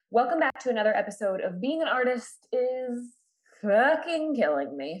Welcome back to another episode of Being an Artist is Fucking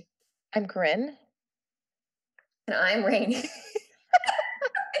Killing Me. I'm Corinne. And I'm Rainy.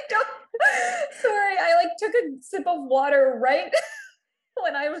 Sorry, I took a sip of water right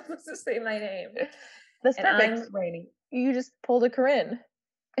when I was supposed to say my name. That's perfect. I'm Rainy. You just pulled a Corinne.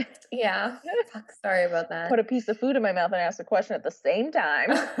 Yeah. Fuck, sorry about that. Put a piece of food in my mouth and asked a question at the same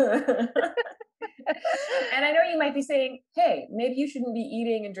time. And I know you might be saying, hey, maybe you shouldn't be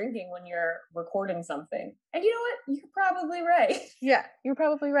eating and drinking when you're recording something. And you know what? You're probably right. Yeah, you're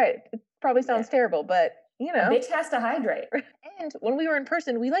probably right. It probably sounds terrible, but you know. A bitch has to hydrate. And when we were in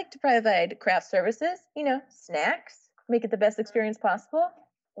person, we like to provide craft services, snacks, make it the best experience possible.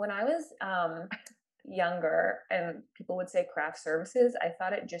 When I was younger and people would say craft services, I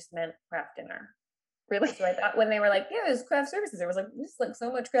thought it just meant craft dinner. Really? So I thought when they were like, yeah, there's craft services, there was like, this is like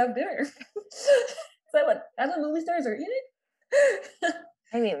so much craft dinner. So that's what movie stars are eating.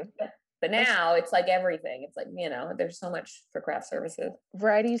 I mean, but now it's like everything. It's like, there's so much for craft services.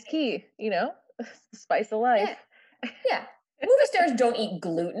 Variety is key, the spice of life. Yeah. Movie stars don't eat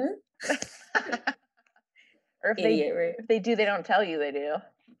gluten. Or if they do, they don't tell you they do.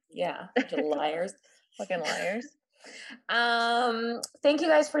 Yeah, bunch of liars. Fucking liars. Thank you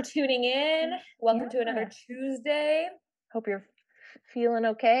guys for tuning in. Welcome to another Tuesday. Hope you're feeling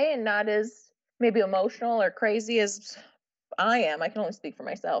okay and not as maybe emotional or crazy as I am. I can only speak for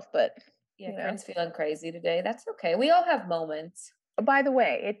myself, but Corinne's feeling crazy today. That's okay. We all have moments. By the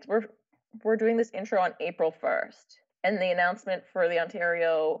way, we're doing this intro on April 1st, and the announcement for the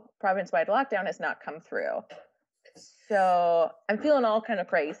Ontario province-wide lockdown has not come through. So I'm feeling all kind of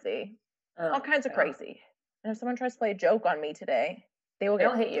crazy. All kinds of crazy. And if someone tries to play a joke on me today, they will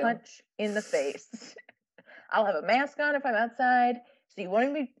get a punch in the face. I'll have a mask on if I'm outside, so you won't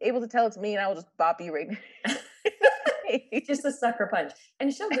even be able to tell it's me, and I will just bop you right now. Just a sucker punch.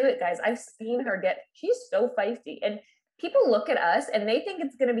 And she'll do it, guys. I've seen her she's so feisty. And people look at us, and they think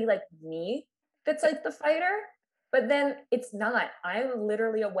it's going to be like me that's like the fighter. But then it's not. I'm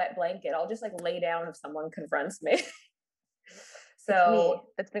literally a wet blanket. I'll just lay down if someone confronts me. So it's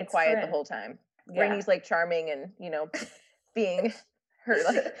me that's been quiet the whole time. Yeah. Rainy's charming and being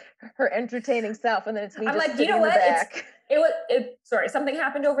her entertaining self, and then it's me. I'm just you know in what? The back. Sorry, something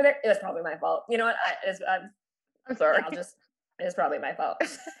happened over there. It was probably my fault. You know what? I'm sorry. It's probably my fault.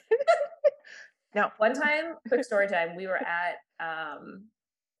 No. One time, quick story time. We were at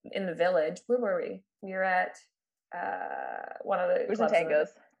in the village. Where were we? We were at one of the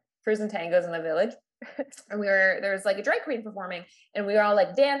Cruise and Tangos in the village. And there was a drag queen performing, and we were all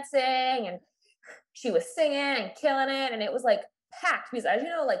dancing, and she was singing and killing it, and it was packed because, as you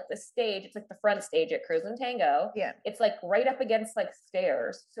know, the stage, it's the front stage at Cruise and Tango. Yeah, it's right up against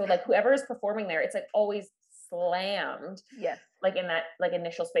stairs, so whoever is performing there, it's always slammed. Yes, in that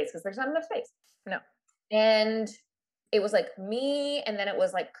initial space because there's not enough space. No, and it was me, and then it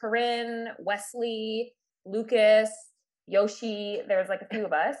was Corinne, Wesley, Lucas, Yoshi. There was a few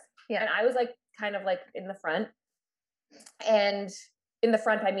of us. Yeah, and I was kind of in the front, and in the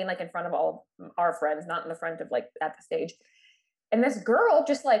front I mean in front of all our friends, not in the front of at the stage. And this girl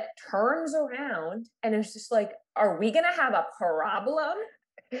just turns around and is just are we gonna have a problem?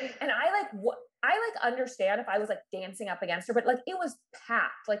 And I understand if I was dancing up against her, but it was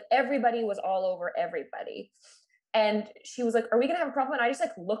packed, everybody was all over everybody. And she was are we gonna have a problem? And I just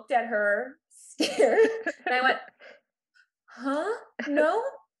looked at her scared, and I went, huh? No?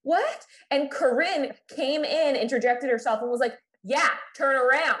 What? And Corinne came in, interjected herself, and was yeah, turn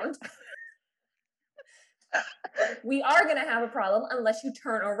around. We are going to have a problem unless you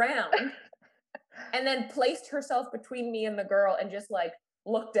turn around. And then placed herself between me and the girl and just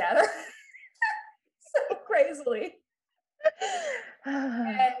looked at her so crazily.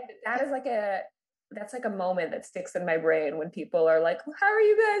 And that is that's a moment that sticks in my brain when people are how are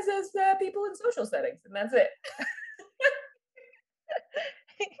you guys as people in social settings? And that's it.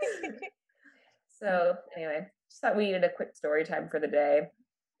 So anyway, just thought we needed a quick story time for the day.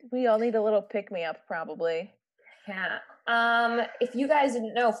 We all need a little pick-me-up, probably. Yeah. If you guys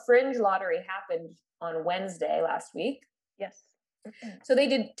didn't know, Fringe Lottery happened on Wednesday last week. Yes. So they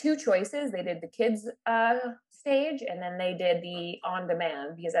did two choices. They did the kids stage, and then they did the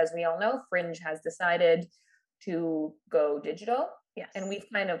on-demand, because as we all know, Fringe has decided to go digital. Yes. And we've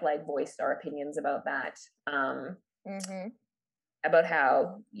kind of voiced our opinions about that. About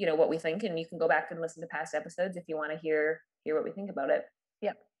how, what we think, and you can go back and listen to past episodes if you want to hear what we think about it.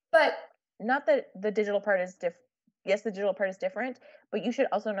 Yep. But not that the digital part is different. Yes, the digital part is different, but you should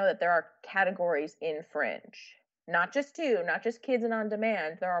also know that there are categories in Fringe. Not just two, not just kids and on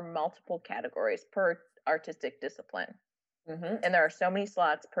demand. There are multiple categories per artistic discipline. Hmm. And there are so many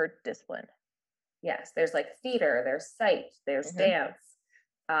slots per discipline. Yes, there's like theater, there's sight, there's Hmm. dance.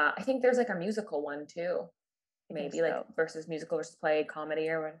 I think there's like a musical one too, I think maybe like so. versus musical versus play, comedy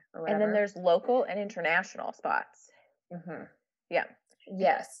or And then whatever. there's local and international spots. Hmm. Yeah.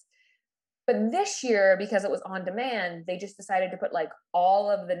 Yes. But this year, because it was on demand, they just decided to put like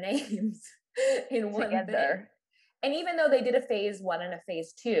all of the names in one thing. Together. And even though they did a phase one and a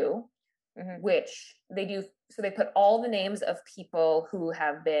phase two, Hmm. which they do, so they put all the names of people who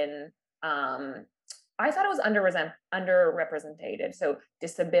have been, I thought it was underrepresented. So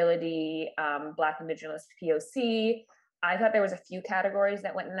disability, Black, Indigenous, POC. I thought there was a few categories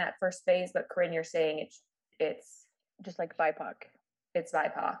that went in that first phase, but Corinne, you're saying it's Just like BIPOC. it's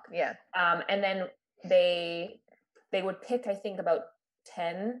BIPOC. Yeah. And then they would pick, I think, about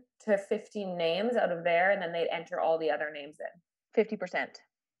 10 to 15 names out of there, and then they'd enter all the other names in. 50%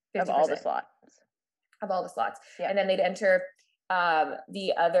 of 50% all the slots. of all the slots. Yeah. And then they'd enter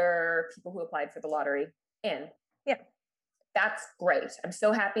the other people who applied for the lottery in. Yeah. That's great. I'm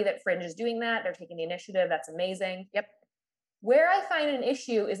so happy that Fringe is doing that. They're taking the initiative. That's amazing. Yep. Where I find an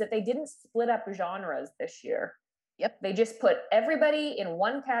issue is that they didn't split up genres this year. Yep. They just put everybody in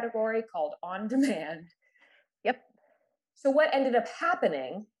one category called on demand. Yep. So what ended up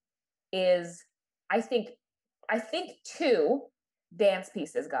happening is I think two dance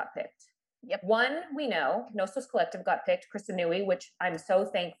pieces got picked. Yep. One, we know, Nostos Collective got picked, Krista Nui, which I'm so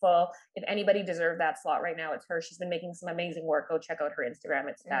thankful. If anybody deserved that slot right now, it's her. She's been making some amazing work. Go check out her Instagram.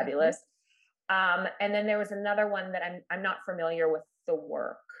 It's fabulous. And then there was another one that I'm not familiar with the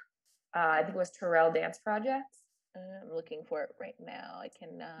work. I think it was Terrell Dance Projects. I'm looking for it right now. I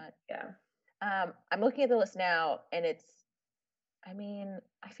cannot. Yeah. I'm looking at the list now, and I mean,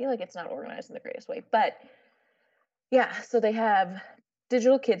 I feel like it's not organized in the greatest way, but yeah. So they have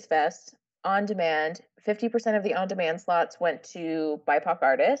Digital Kids Fest on demand. 50% of the on demand slots went to BIPOC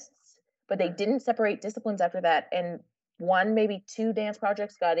artists, but they didn't separate disciplines after that. And one, maybe two dance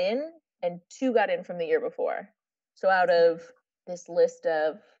projects got in, and two got in from the year before. So out of this list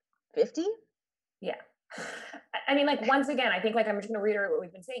of 50? Yeah. I mean, like, once again, I think, like, I'm just going to reiterate what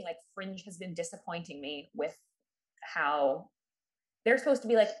we've been saying. Like, Fringe has been disappointing me with how they're supposed to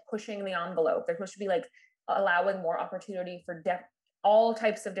be like pushing the envelope. They're supposed to be like allowing more opportunity for all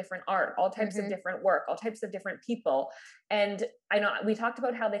types of different art, all types of different work, all types of different people. And I know we talked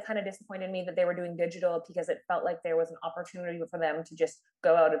about how they kind of disappointed me that they were doing digital because it felt like there was an opportunity for them to just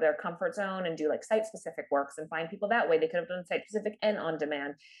go out of their comfort zone and do like site specific works and find people that way. They could have done site specific and on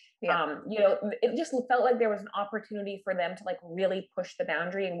demand. Yeah. It just felt like there was an opportunity for them to like really push the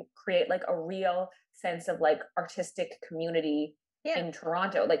boundary and create like a real sense of like artistic community in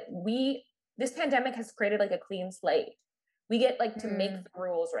Toronto. Like this pandemic has created like a clean slate. We get like to make the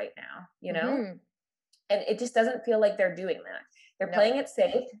rules right now, and it just doesn't feel like they're doing that. They're playing it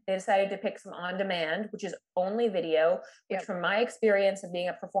safe. They decided to pick some on demand, which is only video, which from my experience of being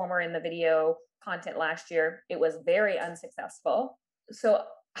a performer in the video content last year, it was very unsuccessful. So,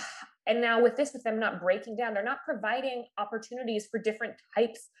 and now with them not breaking down, they're not providing opportunities for different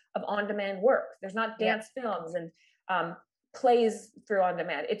types of on demand work. There's not dance films and plays through on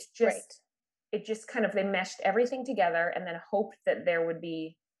demand. It's just, it just kind of, they meshed everything together and then hoped that there would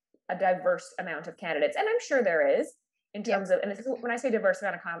be a diverse amount of candidates. And I'm sure there is in terms of, and this is, when I say diverse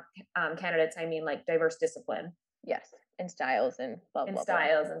amount of candidates, I mean like diverse discipline. Yes. And styles and blah, blah,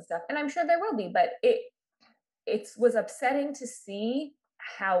 styles and stuff. And I'm sure there will be, but it was upsetting to see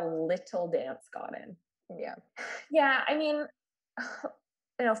how little dance got in. Yeah. Yeah. I mean,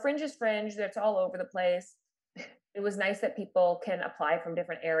 Fringe is Fringe. It's all over the place. It was nice that people can apply from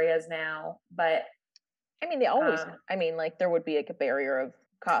different areas now, but I mean, they always, like there would be like a barrier of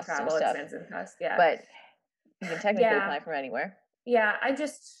costs travel and stuff, expense and costs. Yeah. But you can technically apply from anywhere. Yeah. I'm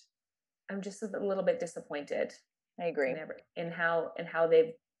just a little bit disappointed. I agree. In how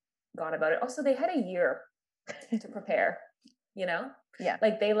they've gone about it. Also, they had a year to prepare, Yeah.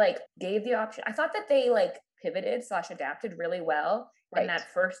 Like they like gave the option. I thought that they like pivoted / adapted really well in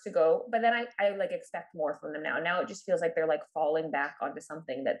that first to go, but then I like expect more from them now. Now it just feels like they're like falling back onto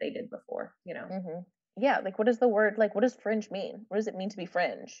something that they did before, Yeah, like what is the word, like what does fringe mean? What does it mean to be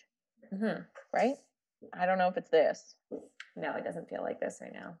fringe? Right? I don't know if it's this. No, it doesn't feel like this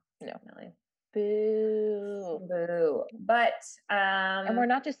right now. No. Really. Boo. But and we're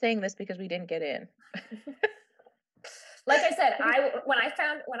not just saying this because we didn't get in. Like I said,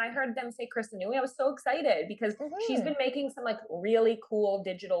 when I heard them say Krista Nui, I was so excited because she's been making some like really cool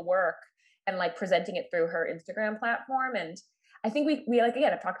digital work and like presenting it through her Instagram platform. And I think we like,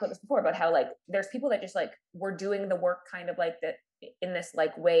 again, I've talked about this before about how like there's people that just like were doing the work kind of like that in this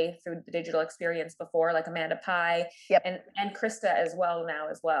like way through the digital experience before, like Amanda Pie Yep. and Krista as well now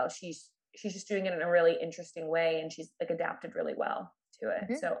as well. She's just doing it in a really interesting way, and she's like adapted really well to it.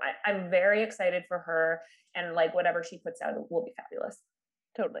 Mhm. So I'm very excited for her, and like whatever she puts out will be fabulous.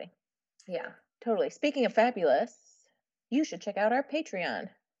 Totally. Yeah. Totally. Speaking of fabulous, you should check out our Patreon.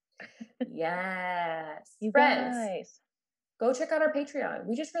 Yes. You Friends, guys. go check out our Patreon.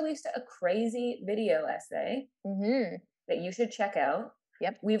 We just released a crazy video essay Mm-hmm. that you should check out.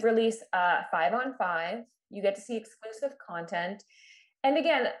 Yep. We've released 5 on 5. You get to see exclusive content. And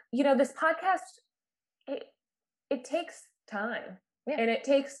again, this podcast, it takes time. Yeah. And it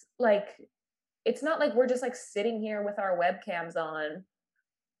takes like, it's not like we're just like sitting here with our webcams on,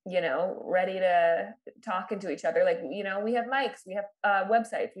 ready to talking to each other. Like, we have mics, we have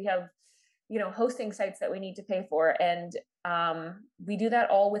websites, we have, hosting sites that we need to pay for. And we do that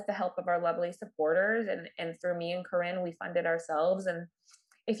all with the help of our lovely supporters. And through me and Corinne, we fund it ourselves. And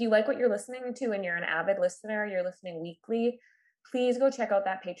if you like what you're listening to and you're an avid listener, you're listening weekly, please go check out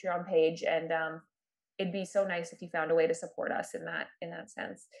that Patreon page. And it'd be so nice if you found a way to support us in that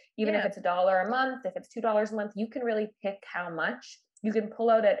sense. Even if it's $1 a month, if it's $2 a month, you can really pick how much you can pull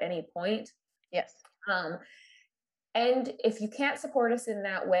out at any point. Yes. And if you can't support us in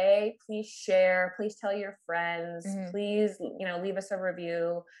that way, please share, please tell your friends, please, leave us a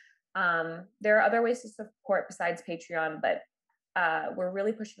review. There are other ways to support besides Patreon, but we're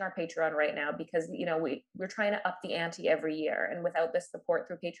really pushing our Patreon right now because, we're trying to up the ante every year. And without this support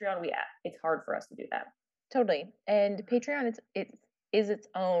through Patreon, it's hard for us to do that. Totally. And Patreon is its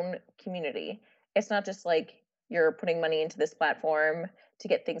own community. It's not just like you're putting money into this platform to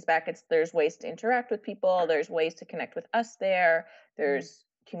get things back. There's ways to interact with people. There's ways to connect with us there. There's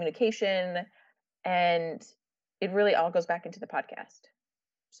communication, and it really all goes back into the podcast.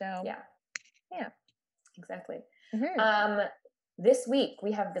 So yeah, exactly. This week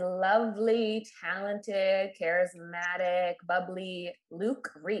we have the lovely, talented, charismatic, bubbly Luke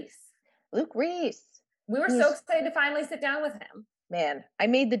Reese. Luke Reese. We were so excited to finally sit down with him. Man, I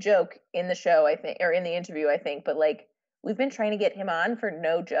made the joke in the show, I think, or in the interview, I think, but like we've been trying to get him on for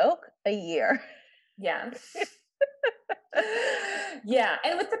no joke a year. Yeah. Yeah.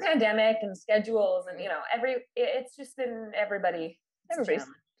 And with the pandemic and schedules and, it's just been everybody's.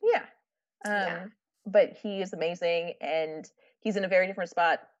 Yeah. But he is amazing, and he's in a very different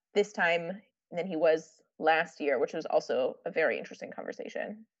spot this time than he was last year, which was also a very interesting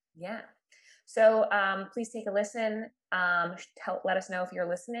conversation. Yeah. So please take a listen. Let us know if you're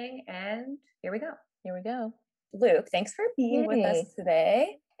listening. And here we go. Luke, thanks for being with us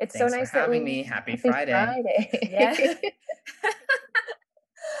today. Thanks so nice for having me. Happy Friday. Yeah.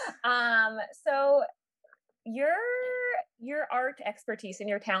 So your art expertise and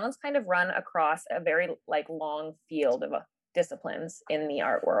your talents kind of run across a very like long field of disciplines in the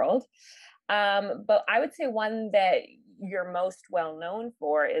art world. But I would say one that you're most well known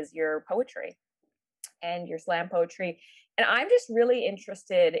for is your poetry and your slam poetry. And I'm just really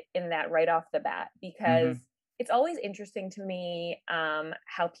interested in that right off the bat, because it's always interesting to me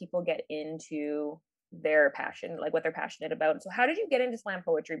how people get into their passion, like what they're passionate about. So how did you get into slam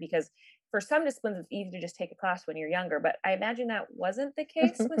poetry? Because for some disciplines, it's easy to just take a class when you're younger, but I imagine that wasn't the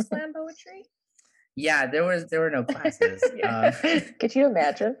case with slam poetry. Yeah, there were no classes. Could you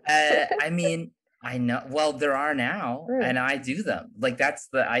imagine? I mean, I know. Well, there are now, and I do them. Like that's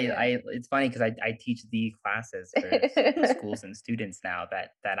it's funny because I teach the classes for schools and students now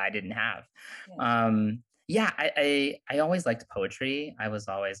that I didn't have. I always liked poetry. I was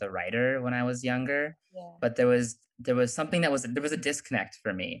always a writer when I was younger. But there was something there was a disconnect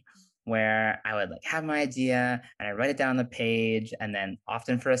for me, where I would like have my idea and I write it down on the page, and then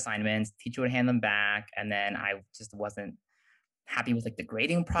often for assignments, teacher would hand them back, and then I just wasn't happy with like the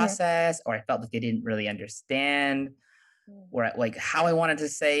grading process, or I felt like they didn't really understand where like how I wanted to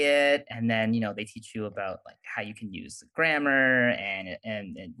say it. And then they teach you about like how you can use grammar and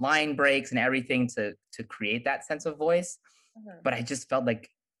line breaks and everything to create that sense of voice. But I just felt like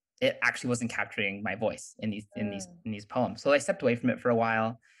it actually wasn't capturing my voice in these poems. So I stepped away from it for a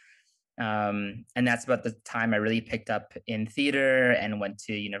while. And that's about the time I really picked up in theater and went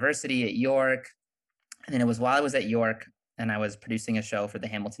to university at York. And then it was while I was at York and I was producing a show for the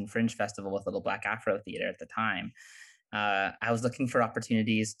Hamilton Fringe Festival with Little Black Afro Theater at the time. I was looking for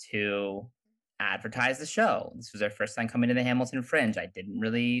opportunities to advertise the show. This was our first time coming to the Hamilton Fringe. I'd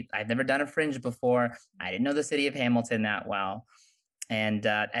never done a Fringe before. I didn't know the city of Hamilton that well. And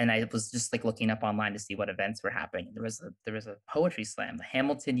I was just like looking up online to see what events were happening. There was a poetry slam, the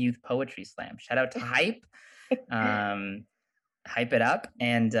Hamilton Youth Poetry Slam. Shout out to Hype, Hype It Up,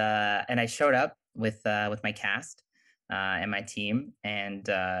 and I showed up with my cast, and my team, and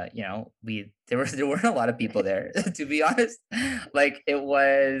you know, there weren't a lot of people there to be honest. Like it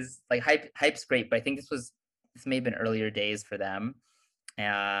was like hype's great, but I think this may have been earlier days for them.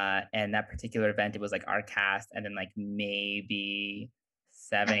 And that particular event, it was like our cast and then like maybe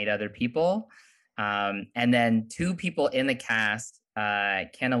 7, 8 other people. And then 2 people in the cast,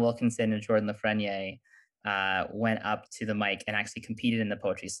 Kenna Wilkinson and Jordan Lafreniere, went up to the mic and actually competed in the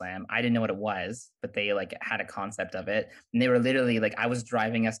poetry slam. I didn't know what it was, but they like had a concept of it. And they were literally like, I was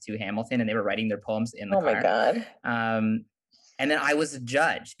driving us to Hamilton and they were writing their poems in the Oh car. my God. And then I was a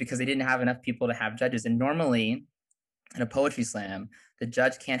judge because they didn't have enough people to have judges. And normally in a poetry slam, the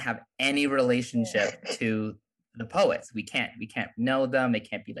judge can't have any relationship to the poets. We can't know them. They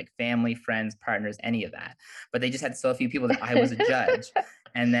can't be like family, friends, partners, any of that. But they just had so few people that I was a judge.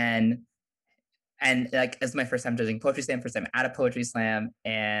 And like as my first time judging poetry slam, first time at a poetry slam,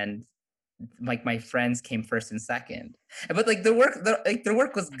 and like my friends came first and second. But like the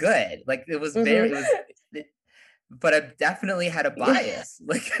work was good. Like it was very, but I definitely had a bias.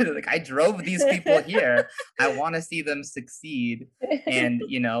 Like I drove these people here. I want to see them succeed. And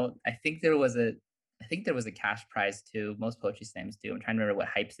you know, I think there was a cash prize too. Most poetry slams do. I'm trying to remember what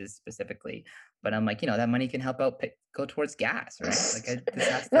Hypes is specifically, but I'm like, you know, that money can help out go towards gas, right?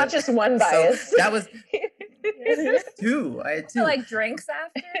 Like not just one bias. So that was 2. I had 2. Like drinks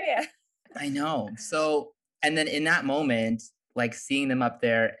after. Yeah. I know. So, and then in that moment, like seeing them up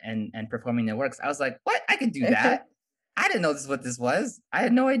there and performing their works, I was like, what? I could do that. I didn't know this is what this was. I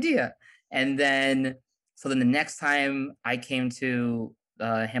had no idea. And then, so then the next time I came to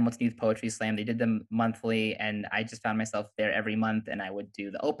Hamilton Youth Poetry Slam, they did them monthly, and I just found myself there every month. And I would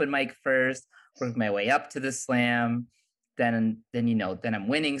do the open mic first, work my way up to the slam. Then you know, then I'm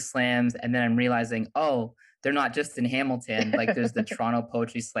winning slams, and then I'm realizing, oh, they're not just in Hamilton. Like there's the Toronto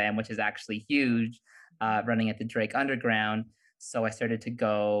Poetry Slam, which is actually huge, running at the Drake Underground. So I started to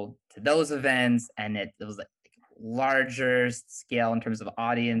go to those events, and it was like larger scale in terms of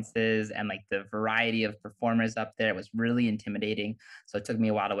audiences and like the variety of performers up there. It was really intimidating. So it took me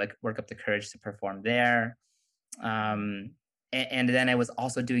a while to work up the courage to perform there. And then I was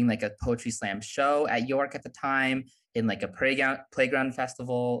also doing like a poetry slam show at York at the time in like a playground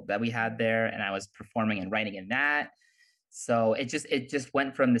festival that we had there, and I was performing and writing in that. So it just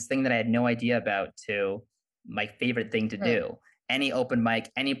went from this thing that I had no idea about to my favorite thing to do. Any open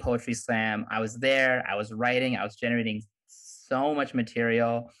mic, any poetry slam, I was there, I was writing, I was generating so much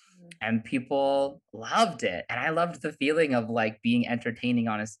material, and people loved it. And I loved the feeling of like being entertaining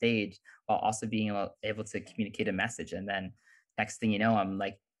on a stage while also being able to communicate a message. And then next thing you know, I'm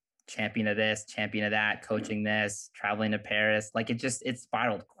like champion of this, champion of that, coaching this, traveling to Paris. Like it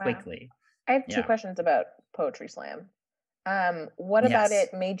spiraled quickly. I have 2 questions about poetry slam. What about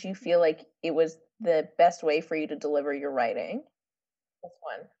it made you feel like it was the best way for you to deliver your writing? That's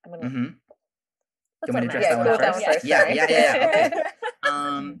one. I'm gonna. Do you want me to address that one first? Yeah.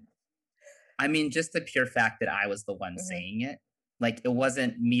 Okay. I mean, just the pure fact that I was the one saying it. Like it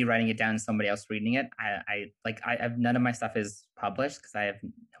wasn't me writing it down and somebody else reading it. I have none of my stuff is published because I have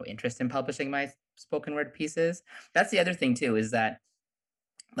no interest in publishing my spoken word pieces. That's the other thing too, is that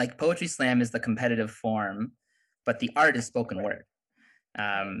like poetry slam is the competitive form, but the art is spoken word.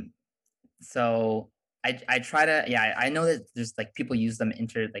 So I try to, I know that there's like people use them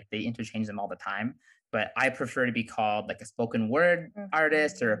they interchange them all the time, but I prefer to be called like a spoken word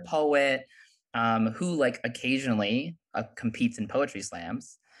artist or a poet who like occasionally competes in poetry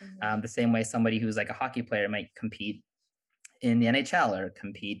slams. The same way somebody who's like a hockey player might compete in the NHL or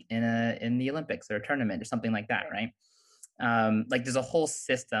compete in the Olympics or a tournament or something like that, right? Like there's a whole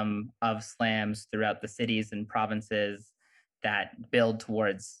system of slams throughout the cities and provinces that build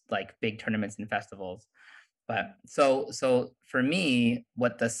towards like big tournaments and festivals. But so for me,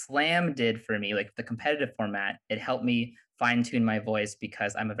 what the slam did for me, like the competitive format, it helped me fine tune my voice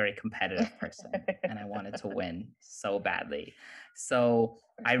because I'm a very competitive person and I wanted to win so badly. So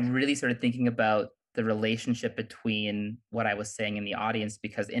I really started thinking about the relationship between what I was saying in the audience,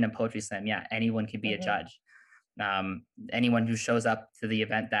 because in a poetry slam, anyone can be a judge. Anyone who shows up to the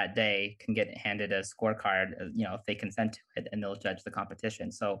event that day can get handed a scorecard, you know, if they consent to it, and they'll judge the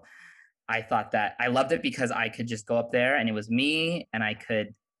competition. So I thought that I loved it because I could just go up there and it was me, and I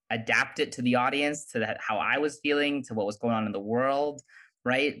could adapt it to the audience, to that how I was feeling, to what was going on in the world.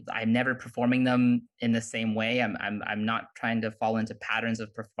 Right? I'm never performing them in the same way. I'm not trying to fall into patterns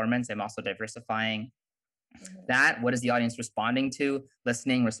of performance. I'm also diversifying that. What is the audience responding to?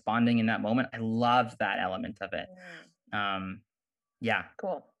 Listening, responding in that moment. I loved that element of it. Yeah.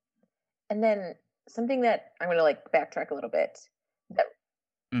 Cool. And then something that I'm going to like backtrack a little bit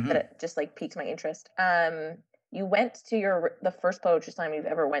that just like piqued my interest. you went to the first poetry slam you've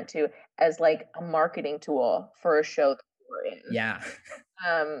ever went to as like a marketing tool for a show that you were in. Yeah.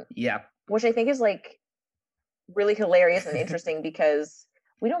 Um, Yeah. which I think is like really hilarious and interesting because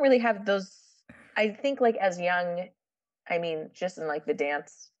we don't really have those. I think like as young, I mean, just in like the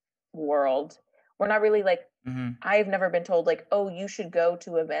dance world, we're not really like, Mhm. I've never been told like, oh, you should go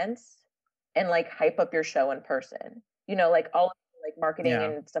to events and like hype up your show in person. You know, like all of like marketing Yeah.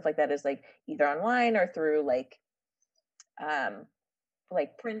 and stuff like that is like either online or through um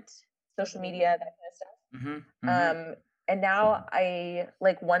like print, social media, that kind of stuff. Mhm. Mhm. And now I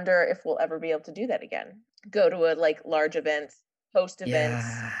like wonder if we'll ever be able to do that again. Go to a like large events, host events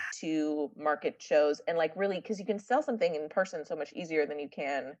Yeah. to market shows and like really because you can sell something in person so much easier than you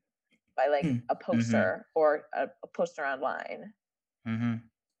can by like a Mhm. poster or a poster online. Mhm.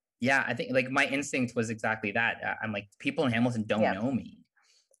 Yeah, I think like my instinct was exactly that. I'm like, people in Hamilton don't Yeah, know me,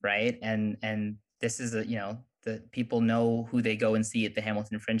 right? And this is a, the people know who they go and see at the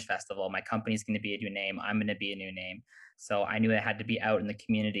Hamilton Fringe Festival. My company's going to be a new name. I'm going to be a new name. So I knew I had to be out in the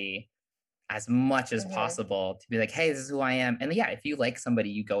community as much as hmm, possible to be like, hey, this is who I am. And yeah, if you like somebody,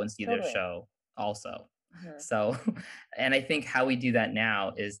 you go and see their totally. show also. Hmm. So, and I think how we do that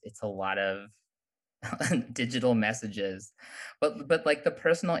now is it's a lot of digital messages, but like the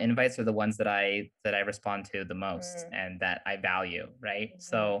personal invites are the ones that I respond to the most Mm, and that I value, right? hmm.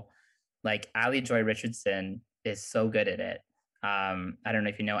 So like Ali Joy Richardson is so good at it. I don't know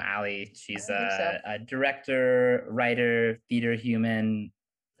if you know Ali. I She's don't think so. a director, writer, theater human,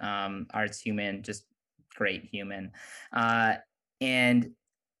 arts human, just great human. Uh, and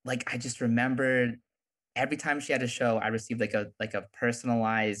like I just remembered every time she had a show, I received like a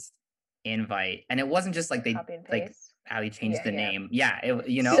personalized invite, and it wasn't just like they Copy and like paste. Ali changed Yeah, the yeah. name.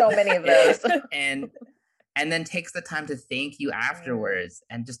 Yeah, So many of those. and then takes the time to thank you Mm, afterwards,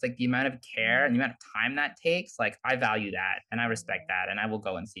 and just like the amount of care mhm, and the amount of time that takes, like I value that and I respect mhm. that, and I will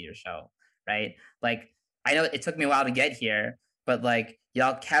go and see your show, right? Like I know it took me a while to get here, but like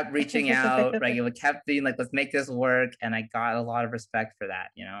y'all kept reaching out, right? You kept being like, let's make this work, and I got a lot of respect for that.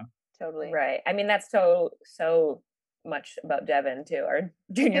 Totally. Right. I mean, that's so much about Devin too, our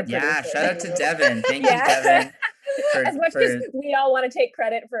junior Yeah, producer. shout out to Devin. Thank you, Yeah. Devin, As much as for we all want to take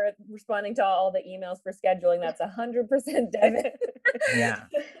credit for responding to all the emails for scheduling, that's 100% Devin. yeah.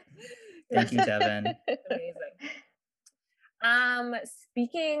 Thank you, Devin. Amazing.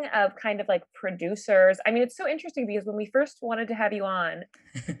 Speaking of kind of like producers, I mean, it's so interesting because when we first wanted to have you on,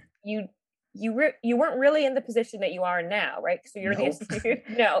 you you weren't really in the position that you are now, right? So you're the Nope.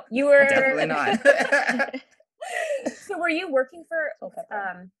 no, you were. Definitely not. So were you working for Soul pepper.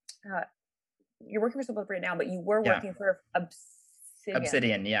 um uh, you're working for Soul right now, but you were Yeah. working for Obsidian.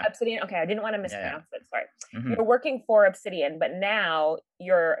 Obsidian, yeah. Obsidian. Okay, I didn't want to Yeah, mispronounce it. Sorry. yeah. You're working for Obsidian, but now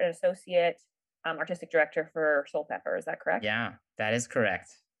you're an associate artistic director for Soul Pepper. Is that correct? Yeah, that is correct.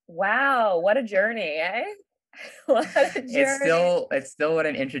 Wow, what a journey, eh? What a journey. It's still when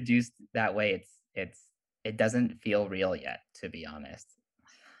I'm introduced that way, it doesn't feel real yet, to be honest.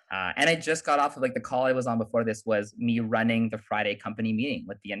 And I just got off of like the call I was on before this was me running the Friday company meeting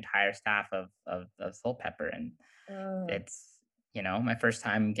with the entire staff of Soul Pepper, and Mm, it's my first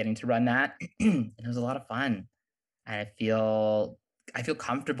time getting to run that, and it was a lot of fun, and I feel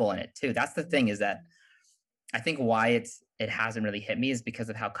comfortable in it too. That's the thing, is that I think why it hasn't really hit me is because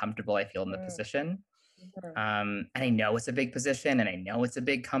of how comfortable I feel in the Mm, position. mhm. And I know it's a big position and I know it's a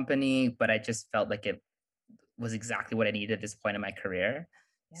big company, but I just felt like it was exactly what I needed at this point in my career.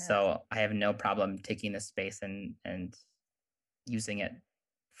 Yes. So I have no problem taking this space and using it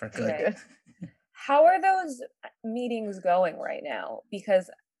for that's good. Right. good. How are those meetings going right now? Because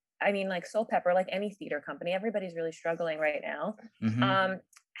I mean, like Soul Pepper, like any theater company, everybody's really struggling right now. Hmm. Um,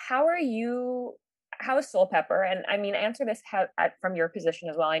 how are you? How is Soul Pepper? And I mean, answer this from your position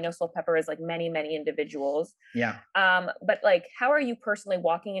as well. I know Soul Pepper is like many individuals. Yeah. But like, how are you personally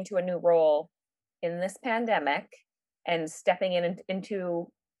walking into a new role in this pandemic and stepping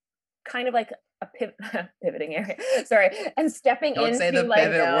into kind of like a pivoting area? Sorry, and stepping Don't say into the I like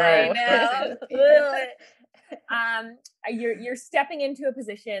pivot I word. know. Don't say know. the pivot. um you're stepping into a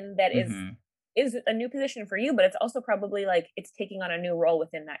position that Hmm. is a new position for you, but it's also probably like it's taking on a new role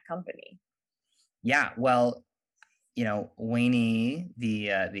within that company. Yeah. Well, Wayne, the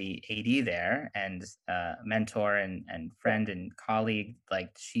AD there, and mentor and Yeah. friend and colleague,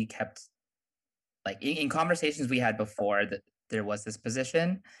 like she kept like in conversations we had before that there was this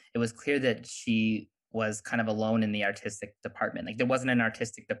position. It was clear that she was kind of alone in the artistic department. Like there wasn't an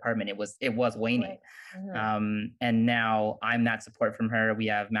artistic department. It was waning. Right. Mhm. And now I'm that support from her. We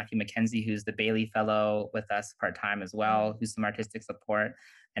have Matthew McKenzie, who's the Bailey Fellow with us part time as well, who's some artistic support.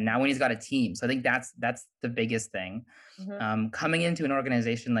 And now when he's got a team, so I think that's the biggest thing. Mhm. Coming into an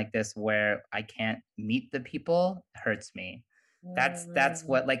organization like this where I can't meet the people hurts me. That's Mm.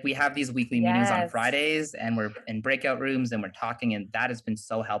 what, like, we have these weekly meetings on Yes. Fridays and we're in breakout rooms and we're talking, and that has been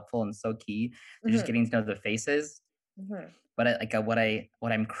so helpful and so key to just Mhm. getting to know the faces. Mhm. But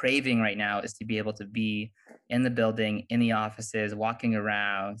what I'm craving right now is to be able to be in the building, in the offices, walking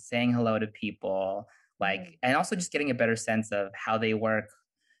around, saying hello to people, like, Mhm. and also just getting a better sense of how they work,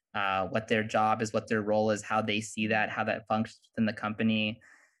 what their job is, what their role is, how they see that, how that functions within the company.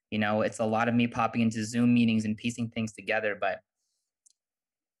 It's a lot of me popping into Zoom meetings and piecing things together, but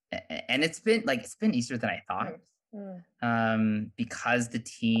and it's been easier than I thought, Mm. because the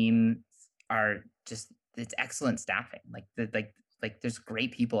team are just, it's excellent staffing. Like there's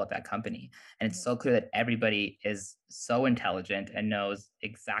great people at that company, and it's Mhm. so clear that everybody is so intelligent and knows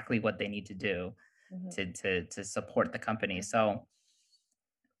exactly what they need to do Mhm. to support the company. So,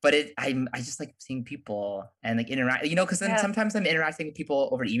 but I just like seeing people and like interact, because then Yeah. sometimes I'm interacting with people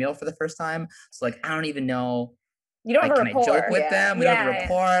over email for the first time. So like I don't even know, You don't have like, a can I joke rapport. with Yeah. them? We don't have a Yeah.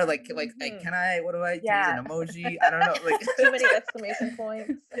 rapport. Like, Mhm. can I? What do I do? Use an Yeah. emoji? I don't know. Like, Too many exclamation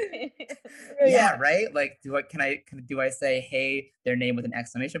points. yeah, Yeah. right. Like, do I say hey their name with an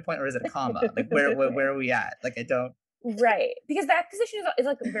exclamation point, or is it a comma? Like, where are we at? Like, I don't. Right. Because that position is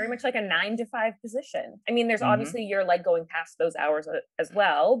like very much like a 9 to 5 position. I mean, there's Hmm. obviously you're like going past those hours as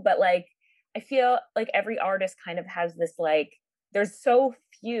well, but like I feel like every artist kind of has this like there's so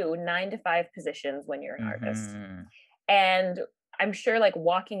few 9 to 5 positions when you're an artist. Hmm. And I'm sure like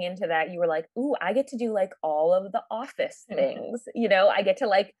walking into that, you were like, ooh, I get to do like all of the office things. I get to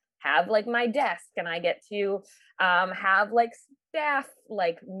like have like my desk and I get to have like staff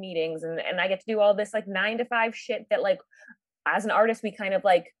like meetings and I get to do all this like 9 to 5 shit that like as an artist we kind of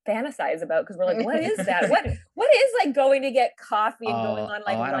like fantasize about because we're like, what is that? What is like going to get coffee and going Oh, on oh,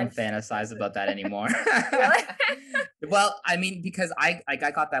 like I don't lunch? fantasize about that anymore. Really? Well, I mean, because I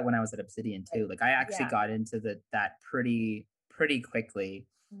got that when I was at Obsidian too. Like, I actually Yeah. got into that pretty quickly.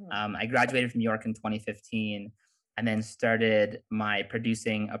 Mhm. I graduated from York in 2015, and then started my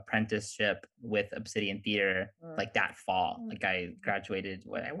producing apprenticeship with Obsidian Theater Mm. like that fall. Like, I graduated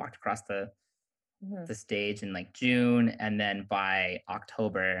when I walked across Mhm. the stage in like June, and then by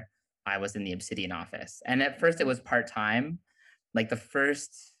October I was in the Obsidian office. And at first it Mhm. was part-time. Like the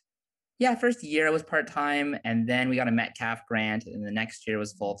first year it was part-time, and then we got a Metcalf grant, and the next year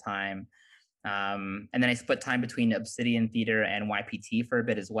was full-time. And then I split time between Obsidian Theater and YPT for a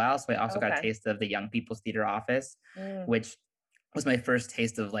bit as well. So I also got a Okay. taste of the Young People's Theater office, Mm. which was my first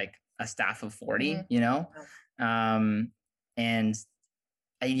taste of like a staff of 40, Mhm. Wow. and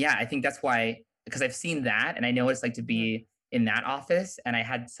yeah, I think that's why, because I've seen that and I know what it's like to Mhm. be in that office, and I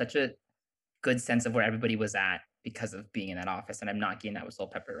had such a good sense of where everybody was at because of being in that office. And I'm not getting that with Soul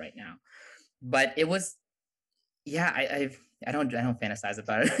Pepper right now. But it was, yeah, I don't fantasize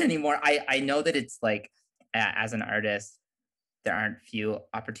about it anymore. I know that it's like, as an artist, there aren't few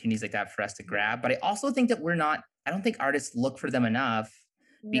opportunities like that for us to grab. But I also think that I don't think artists look for them enough,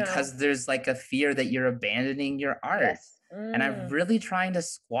 No. because there's like a fear that you're abandoning your art. Yes. And I'm Mm. really trying to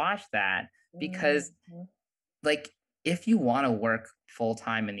squash that, because, Mhm. like, if you want to work full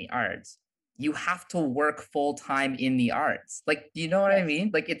time in the arts, you have to work full time in the arts. Like, do you know what I Yes.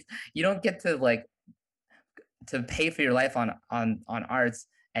 mean? Like, you don't get to like to pay for your life on arts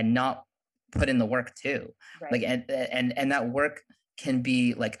and not put in the work too. Like, Right. and that work can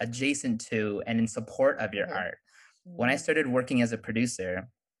be like adjacent to and in support of your Mhm. art. When I Mm. started working as a producer,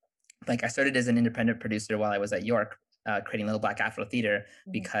 like, I started as an independent producer while I was at York, creating Little Black Afro Theater,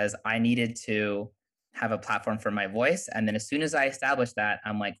 Mhm. because I needed to have a platform for my voice. And then as soon as I established that,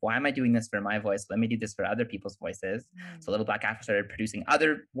 I'm like, why am I doing this for my voice? Let me do this for other people's voices. So Mm. Little Black Afro started producing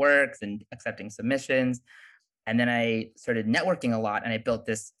other works and accepting submissions. And then I started networking a lot, and I built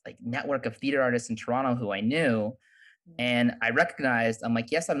this like network of theater artists in Toronto who I knew. Mm. And I recognized, I'm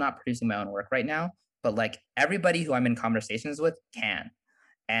like, yes, I'm not producing my own work right now, but like everybody who I'm in conversations with can.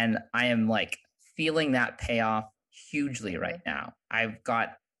 And I am like feeling that payoff hugely right Mhm. now. I've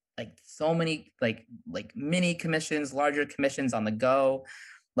got like so many like mini commissions, larger commissions on the go.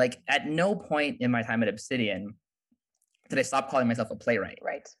 Like, at no point in my time at Obsidian did I stop calling myself a playwright,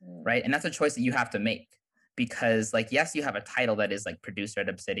 Right. Mm. right? And that's a choice that you have to make, because, like, yes, you have a title that is like producer at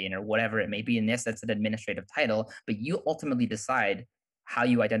Obsidian or whatever it may be, and yes, that's an administrative title, but you ultimately decide how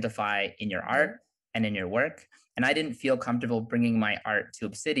you identify in your Mhm. art and in your work. And I didn't feel comfortable bringing my art to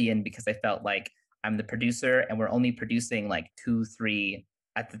Obsidian because I felt like I'm the producer and we're only producing like 2, 3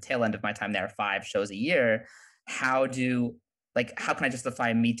 at the tail end of my time there, 5 shows a year. How do how can I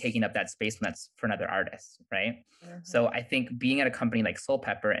justify me taking up that space when that's for another artist, right? So I think being at a company like Soul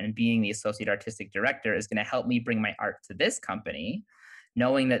Pepper and being the associate artistic director is going to help me bring my art to this company,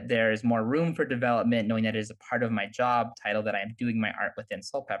 knowing that there's more room for development, knowing that it is a part of my job title that I'm doing my art within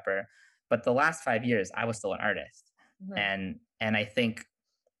Soul Pepper. But the last 5 years, I was still an artist, and I think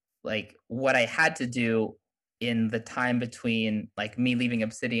like what I had to do in the time between like me leaving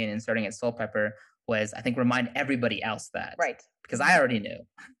Obsidian and starting at Soul Pepper was I think remind everybody else that Right. because I already knew.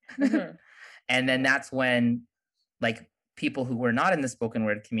 And then that's when like people who were not in the spoken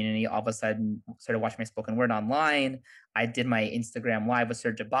word community all of a sudden started watching my spoken word online. I did my Instagram live with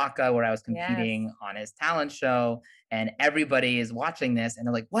Serge Ibaka where I was competing on his talent show, and everybody is watching this and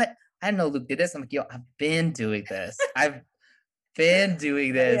they're like, "What? I didn't know Luke did this." I'm like, "Yo, I've been doing this. I've been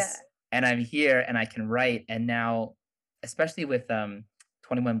doing this, and I'm here, and I can write." And now, especially with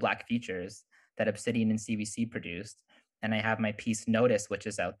 21 Black Features that Obsidian and CBC produced, and I have my piece Notice, which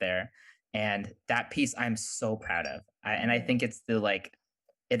is out there. And that piece I'm so proud of. And I think it's the like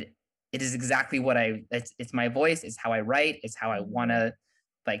it it is exactly what it's my voice, it's how I write, it's how I want to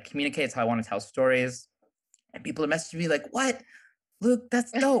like communicate, it's how I want to tell stories. And people are messaging me like, "What? Luke,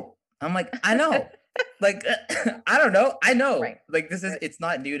 that's dope." I'm like, "I know." Like I don't know. I know. Right. Like this is it's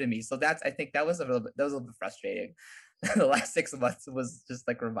not new to me. So that's I think that was that was a little bit frustrating. The last 6 months was just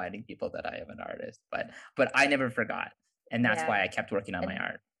like reminding people that I am an artist. But I never forgot. And that's why I kept working on my And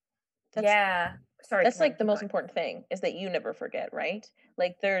art. That's, Sorry. that's Corinne, like the keep most going. important thing is that you never forget, right?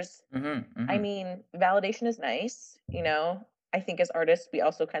 Like there's, I Hmm. mean, validation is nice, you know. I think as artists, we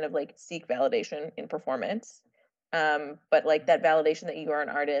also kind of like seek validation in performance. But like that validation that you are an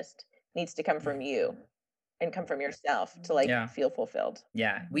artist needs to come from you and come from yourself to like Yeah. feel fulfilled.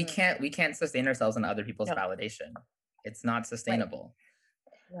 Yeah. We can't sustain ourselves on other people's No. validation. It's not sustainable.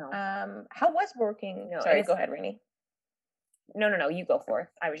 No. How was working? No, and Sorry, it's- go ahead, Rainey. No, you go for it.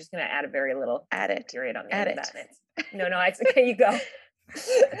 I was just gonna add a very little Add it. period on the Add end of it. that. No, it's okay. You go.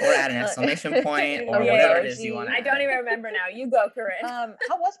 Or add an exclamation point or Okay, whatever it is you OG. want to I don't even remember now. You go, Corinne.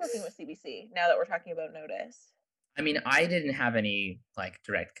 How was working with CBC now that we're talking about Notice? I mean, I didn't have any like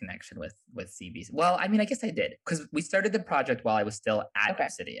direct connection with CBC. Well, I mean, I guess I did because we started the project while I was still at Okay.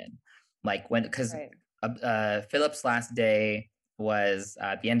 Obsidian. Like when because Right. Philip's last day was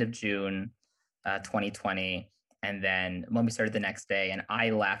the end of June, 2020, and then when we started the next day, and I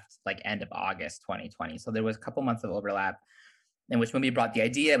left like end of August 2020. So there was a couple months of overlap in which when we brought the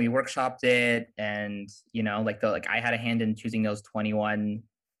idea, we workshopped it, and like I had a hand in choosing those 21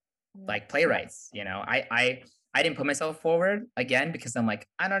 like playwrights. I didn't put myself forward again because I'm like,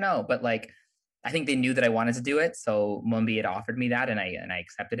 I don't know, but like I think they knew that I wanted to do it. So Mumbi had offered me that, and I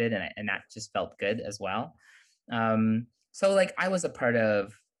accepted it, and that just felt good as well. So like I was a part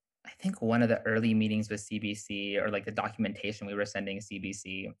of I think one of the early meetings with CBC, or like the documentation we were sending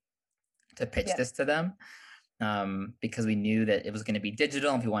CBC to pitch this to them, because we knew that it was going to be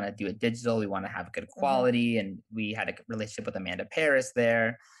digital. And if we want to do it digital, we want to have good quality. And we had a relationship with Amanda Paris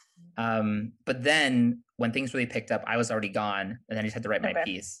there. But then when things really picked up, I was already gone, and then I just had to write my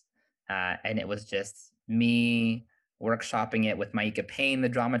piece. And it was just me workshopping it with Maika Payne, the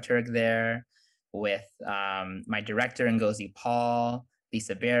dramaturg there, with my director Ngozi Paul,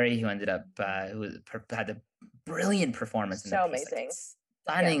 Lisa Berry, who ended up had a brilliant performance in the piece. Amazing. Like,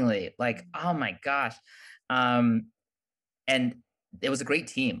 stunningly, like, oh my gosh. And it was a great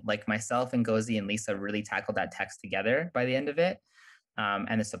team. Like myself and Ngozi and Lisa really tackled that text together by the end of it.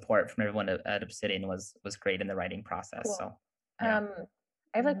 And the support from everyone at Obsidian was great in the writing process. Cool. So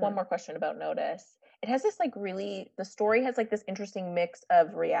I have like one more question about Notice. It has this like the story has like this interesting mix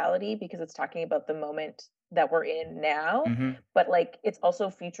of reality because it's talking about the moment that we're in now, but like it's also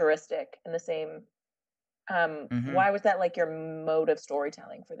futuristic in the same. Why was that like your mode of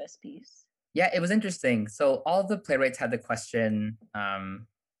storytelling for this piece? Yeah, it was interesting. So all of the playwrights had the question,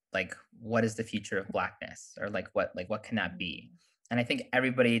 like, what is the future of Blackness, or like what can that be? And I think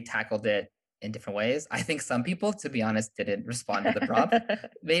everybody tackled it in different ways. I think some people, to be honest, didn't respond to the prompt,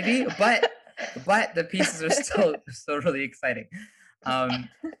 maybe, but the pieces are still really exciting.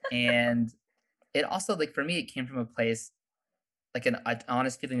 And it also, like, for me, it came from a place like an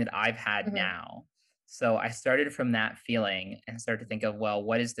honest feeling that I've had now. So I started from that feeling and started to think of, well,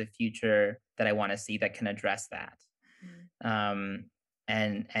 what is the future that I want to see that can address that?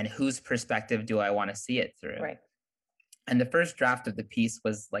 And whose perspective do I want to see it through? Right. And the first draft of the piece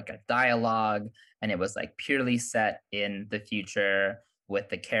was like a dialogue, and it was like purely set in the future with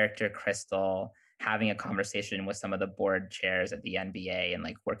the character Crystal having a conversation with some of the board chairs at the NBA and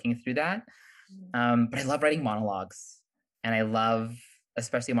like working through that. But I love writing monologues, and I love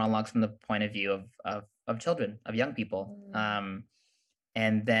especially monologues from the point of view of children, of young people.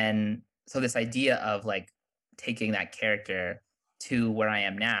 And then so this idea of like taking that character to where I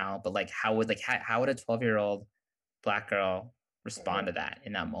am now, but like how would a 12-year-old Black girl respond to that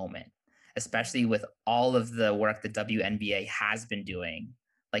in that moment? Especially with all of the work the WNBA has been doing,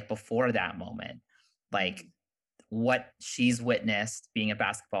 like before that moment, like what she's witnessed being a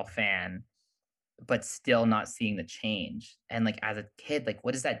basketball fan, but still not seeing the change. And like as a kid, like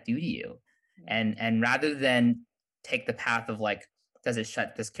what does that do to you? And rather than take the path of like, does it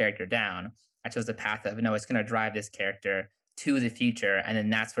shut this character down? I chose the path of no, it's gonna drive this character to the future. And then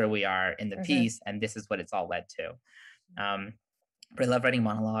that's where we are in the piece. And this is what it's all led to. But I love writing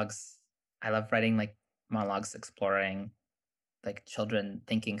monologues. I love writing like monologues exploring like children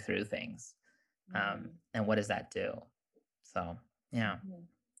thinking through things. And what does that do? So yeah.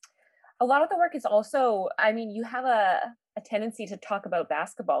 A lot of the work is also, I mean, you have a tendency to talk about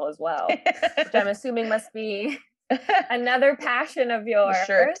basketball as well, which I'm assuming must be another passion of yours.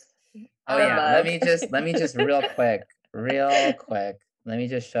 Shirt. Oh yeah, let me just real quick. Let me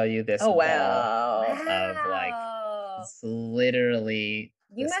just show you this. Oh ball wow. Of like, it's literally.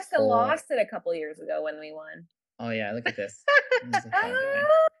 You this must have whole- lost it a couple years ago when we won. Oh yeah, look at this. This is a fun guy.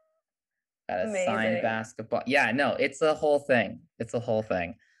 Got a signed Amazing. basketball. Yeah, no, it's a whole thing. It's a whole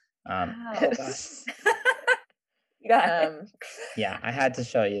thing. Wow. Oh gosh. Yeah, I had to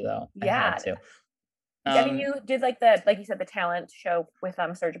show you though. I Yeah. had to. I mean, you did like you said, the talent show with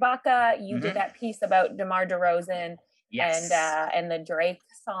Serge Ibaka. You did that piece about DeMar DeRozan. Yes. And the Drake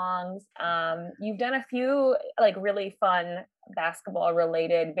songs. You've done a few like really fun basketball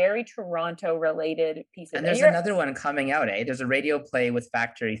related, very Toronto related pieces. And there's another one coming out, eh? There's a radio play with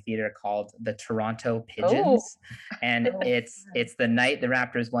Factory Theater called The Toronto Pigeons. And it's the night the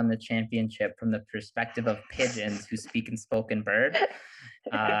Raptors won the championship from the perspective of pigeons who speak in spoken bird.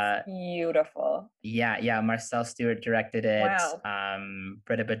 Beautiful. Yeah. Marcel Stewart directed it. Wow.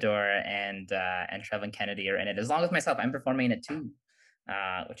 Britta Bador and Trevin Kennedy are in it. As long as myself, I'm performing in it too,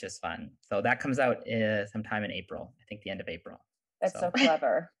 which is fun. So that comes out sometime in April. I think the end of April. That's so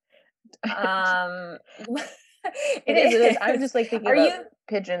clever. It is. I'm just like thinking about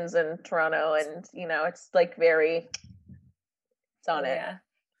pigeons in Toronto, and it's like very. It's on it. Yeah.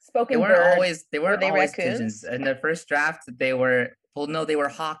 Spoken they bird. They weren't always raccoons? pigeons. In the first draft, they were. Well, no, they were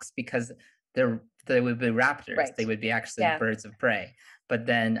hawks because they would be raptors. Right. They would be actually birds of prey. But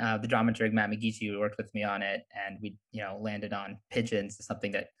then the dramaturg Matt McGeechy worked with me on it, and we landed on pigeons,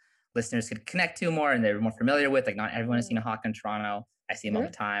 something that listeners could connect to more and they were more familiar with. Like not everyone has seen a hawk in Toronto. I see them all the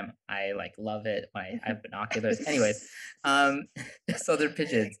time. I like love it when I have binoculars. Anyways, so they're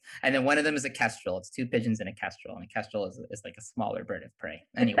pigeons, and then one of them is a kestrel. It's two pigeons and a kestrel, and a kestrel is like a smaller bird of prey.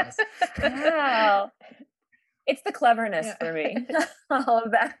 Anyways, wow. It's the cleverness for me, all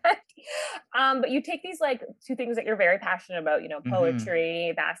of that. But you take these like two things that you're very passionate about,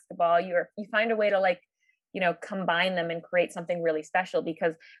 poetry, basketball. You find a way to like, combine them and create something really special.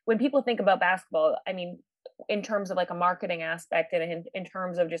 Because when people think about basketball, I mean, in terms of like a marketing aspect and in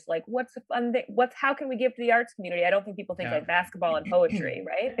terms of just like what's the fun thing, how can we give to the arts community? I don't think people think like basketball and poetry,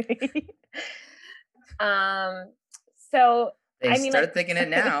 right? So. Start thinking it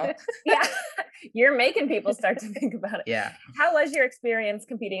now. Yeah, you're making people start to think about it. Yeah. How was your experience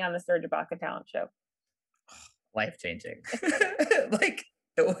competing on the Serge Ibaka talent show? Life-changing. Like,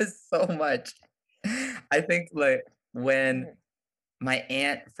 it was so much. I think like when my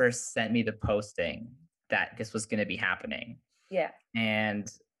aunt first sent me the posting that this was going to be happening. Yeah.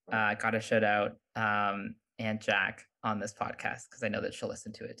 And got to shout out Aunt Jack on this podcast because I know that she'll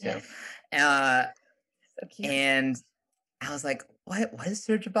listen to it too. So cute. And I was like, what is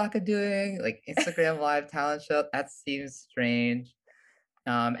Serge Ibaka doing? Like Instagram live talent show? That seems strange.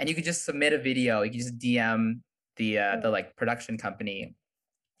 And you could just submit a video. You could just DM the like production company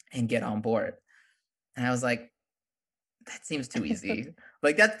and get on board. And I was like, that seems too easy.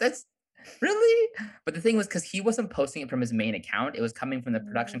 Like that's really? But the thing was, because he wasn't posting it from his main account, it was coming from the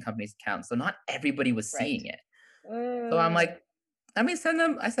production company's account. So not everybody was seeing it. So I'm like, I send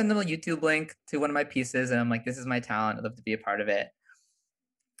them a YouTube link to one of my pieces, and I'm like, this is my talent. I'd love to be a part of it.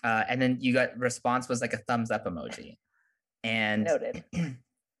 And then response was like a thumbs up emoji. And noted.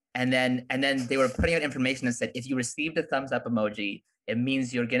 And then they were putting out information that said, if you received a thumbs up emoji, it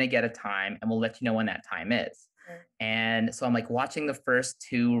means you're gonna get a time, and we'll let you know when that time is. And so I'm like watching the first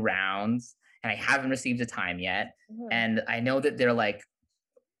 2 rounds, and I haven't received a time yet. And I know that they're like,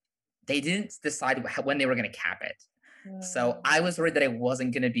 they didn't decide when they were gonna cap it. So I was worried that I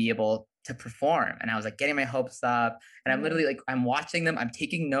wasn't going to be able to perform. And I was like getting my hopes up, and I'm literally like, I'm watching them, I'm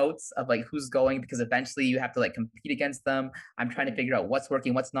taking notes of like who's going, because eventually you have to like compete against them. I'm trying to figure out what's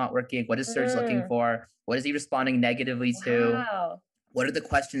working, what's not working, what is Serge looking Mm. for, what is he responding negatively to, Wow. what are the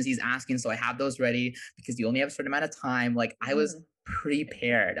questions he's asking, so I have those ready, because you only have a certain amount of time. Like I was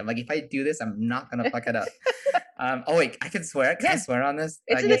prepared. I'm like, if I do this, I'm not gonna fuck it up. Oh wait, I can swear. Can I Yeah. swear on this?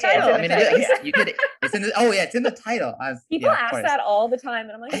 It's in Yeah, the yeah, it's title. in I the mean, title, it is. yeah. You could. It's in the. Oh yeah, it's in the title. People Yeah, of ask course. that all the time,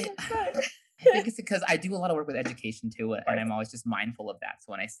 and I'm like, I, "Yeah, it's fine." I think it's because I do a lot of work with education too, and I'm always just mindful of that.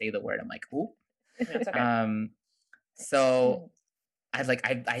 So when I say the word, I'm like, ooh. It's okay. So I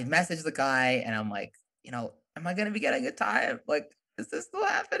messaged the guy, and I'm like, am I gonna be getting a time? Like, is this still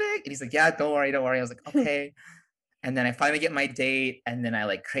happening? And he's like, yeah, don't worry, don't worry. I was like, okay. And then I finally get my date, and then I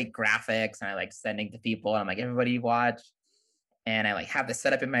like create graphics, and I like sending to people, and I'm like, everybody watch. And I like have this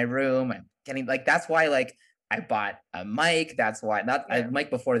set up in my room. I'm getting like, that's why like I bought a mic. That's why not a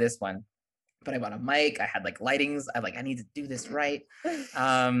mic before this one, but I bought a mic. I had like lightings. I need to do this right.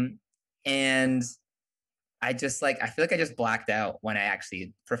 And I just like, I feel like I just blacked out when I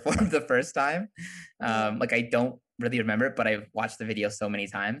actually performed the first time. Like I don't really remember it, but I've watched the video so many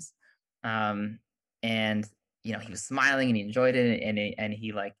times. And he was smiling and he enjoyed it, and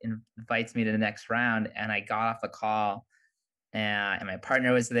he like invites me to the next round, and I got off the call, and my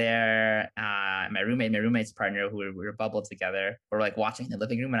partner was there, my roommate's partner, who we were bubbled together. We're like watching in the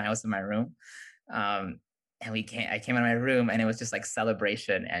living room, and I was in my room. And I came out of my room, and it was just like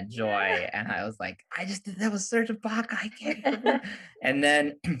celebration and joy. And I was like, I just did that with Serge Ibaka. I can't. And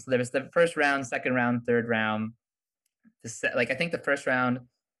then so there was the first round, second round, third round. I think the first round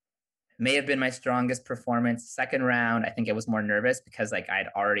may have been my strongest performance. Second round, I think I was more nervous because like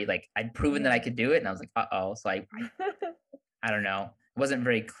I'd proven that I could do it, and I was like, uh-oh. So I don't know. It wasn't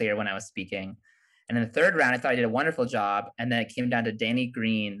very clear when I was speaking. And then the third round, I thought I did a wonderful job. And then it came down to Danny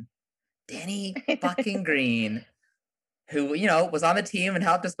fucking Green, who, was on the team and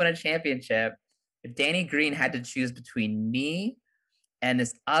helped us win a championship. But Danny Green had to choose between me and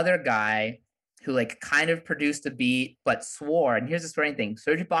this other guy who like kind of produced a beat but swore. And here's the swearing thing.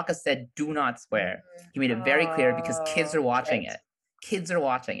 Serge Ibaka said, do not swear. He made it very clear because kids are watching it. Kids are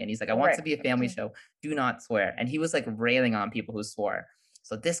watching, and he's like, I want it to be a family show. Do not swear. And he was like railing on people who swore.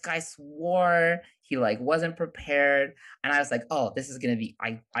 So this guy swore. He like wasn't prepared, and I was like, "Oh, this is gonna be.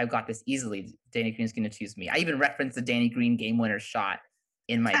 I got this easily. Danny Green's gonna choose me." I even referenced the Danny Green game winner shot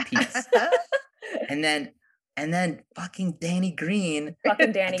in my piece, and then fucking Danny Green.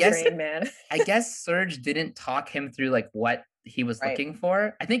 Fucking Danny Green, man. I guess Serge didn't talk him through like what he was looking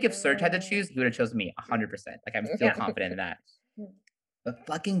for. I think if Serge had to choose, he would have chosen me 100%. Like I'm still confident in that. But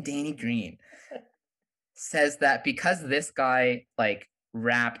fucking Danny Green says that because this guy like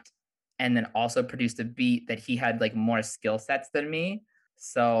rapped and then also produced a beat, that he had like more skill sets than me.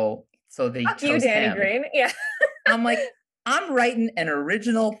 So they Fuck chose you, Danny him. Green. Yeah. I'm like, I'm writing an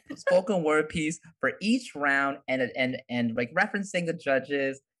original spoken word piece for each round, and like referencing the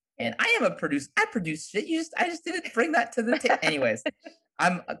judges. And I am a producer. I produce shit. I just didn't bring that to the table. Anyways,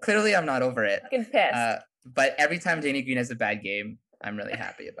 I'm not over it. Fucking pissed. But every time Danny Green has a bad game, I'm really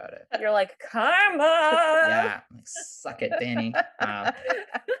happy about it. You're like, karma. Yeah, like, suck it, Danny.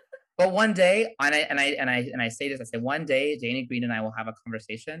 But one day, and I say this, I say one day, Danny Green and I will have a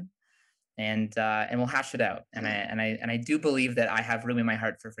conversation, and we'll hash it out. And I do believe that I have room in my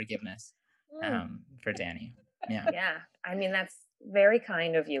heart for forgiveness, for Danny. Yeah. Yeah. I mean, that's very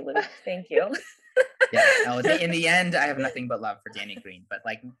kind of you, Luke. Thank you. Yeah. No, in the end, I have nothing but love for Danny Green, but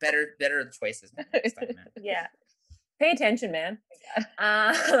like better choices next time, man. Yeah. Pay attention, man.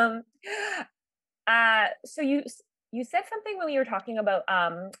 So you said something when we were talking about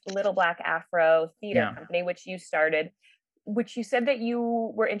Little Black Afro Theater Company, which you started, which you said that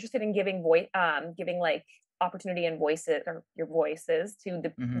you were interested in giving like opportunity and voices, or your voices, to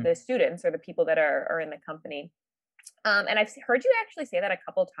the students or the people that are in the company. And I've heard you actually say that a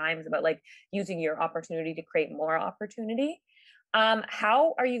couple times about like using your opportunity to create more opportunity.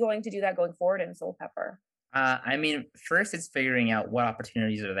 How are you going to do that going forward in Soul Pepper? I mean, first it's figuring out what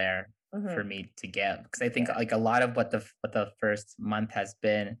opportunities are there for me to get, because I think like a lot of what the first month has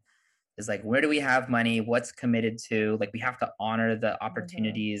been is like, where do we have money? What's committed to? Like, we have to honor the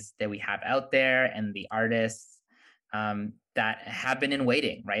opportunities that we have out there and the artists that have been in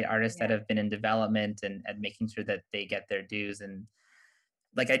waiting, right? Artists that have been in development, and making sure that they get their dues. And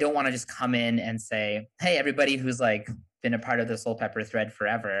like, I don't want to just come in and say, hey, everybody who's like been a part of the Soul Pepper thread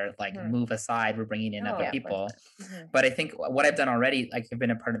forever, like move aside, we're bringing in other people. But I think what I've done already, like I've been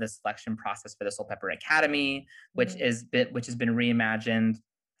a part of the selection process for the Soul Pepper Academy, which has been reimagined.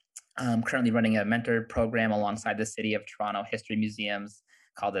 Currently running a mentor program alongside the City of Toronto History Museums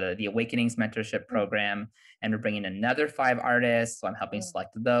called the Awakenings Mentorship Program, and we're bringing another 5 artists. So I'm helping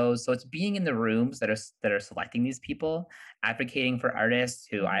select those. So it's being in the rooms that are selecting these people, advocating for artists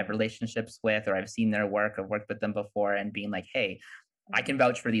who I have relationships with, or I've seen their work or worked with them before, and being like, hey, I can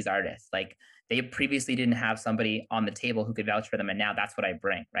vouch for these artists. Like they previously didn't have somebody on the table who could vouch for them, and now that's what I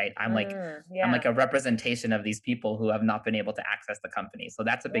bring, right? I'm like a representation of these people who have not been able to access the company. So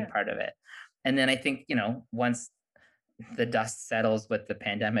that's a big part of it. And then I think, once the dust settles with the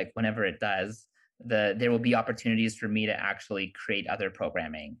pandemic, whenever it does, there will be opportunities for me to actually create other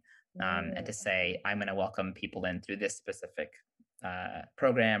programming, and to say I'm going to welcome people in through this specific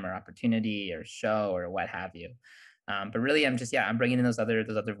program or opportunity or show or what have you. But really, I'm bringing in those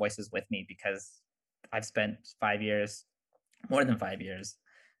other voices with me, because I've spent 5 years, more than 5 years,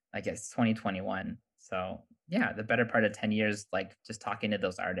 I guess 2021. So yeah, the better part of 10 years, like just talking to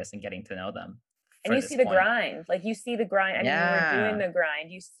those artists and getting to know them. And you see the grind, like you see the grind. I mean, you were doing Yeah. the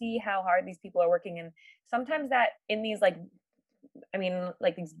grind. You see how hard these people are working. And sometimes that in these like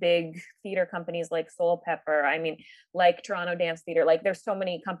these big theater companies like Soul Pepper, I mean, like Toronto Dance Theater, like there's so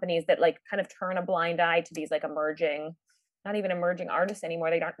many companies that like kind of turn a blind eye to these like emerging, not even emerging artists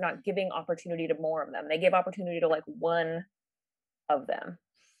anymore. They aren't not giving opportunity to more of them. They give opportunity to like one of them,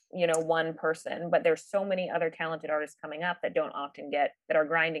 one person. But there's so many other talented artists coming up that don't often that are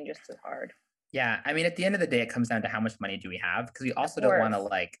grinding just as hard. Yeah. I mean, at the end of the day, it comes down to how much money do we have? Because we Of also don't want to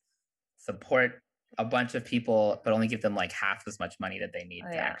course. like support a bunch of people, but only give them like half as much money that they need Oh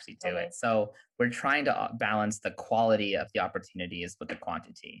to yeah, actually do totally. it. So we're trying to balance the quality of the opportunities with the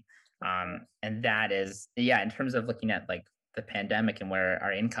quantity. Of course. And that is, yeah, in terms of looking at like the pandemic and where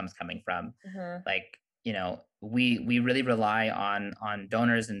our income's coming from, Mhm, like, we really rely on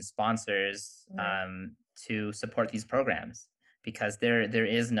donors and sponsors, mhm. to support these programs, because there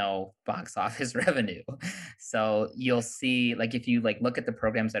is no box office revenue. So you'll see, like, if you like look at the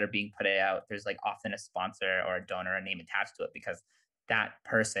programs that are being put out, there's like often a sponsor or a donor, a name attached to it, because that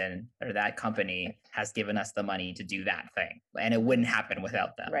person or that company has given us the money to do that thing, and it wouldn't happen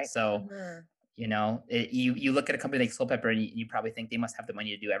without them. Right. So Mhm, you look at a company like Soul Pepper, and you probably think they must have the money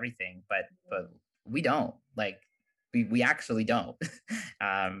to do everything, but mhm. we don't. Like we actually don't.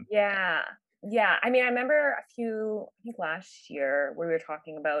 um Yeah. Yeah. I mean, I remember I think last year, where we were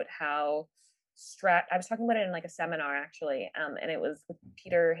talking about how I was talking about it in like a seminar actually, and it was with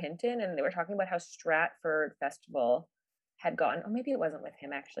Peter Hinton, and they were talking about how Stratford Festival had gotten, or maybe it wasn't with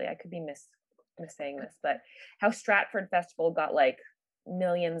him actually. I could be miss saying this, but how Stratford Festival got like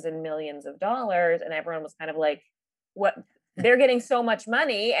millions and millions of dollars, and everyone was kind of like, what? They're getting so much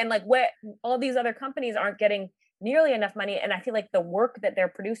money, and like what all these other companies aren't getting nearly enough money, and I feel like the work that they're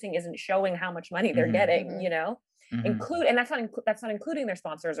producing isn't showing how much money they're mhm, getting, Mhm. mhm. and that's not including their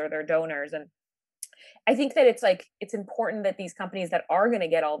sponsors or their donors. And I think that it's important that these companies that are going to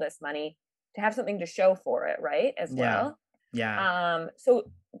get all this money to have something to show for it, right, as Yeah. well. Yeah.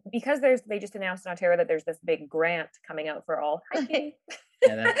 So because they just announced in Ontario that there's this big grant coming out for all, hi Katie.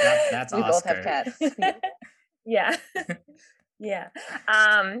 Yeah, that's We both have Oscar. cats. Yeah. Yeah.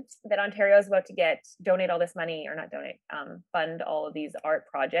 That Ontario is about to donate all this money, or not donate, fund all of these art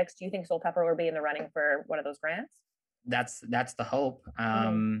projects. Do you think Soul Pepper will be in the running for one of those grants? That's the hope.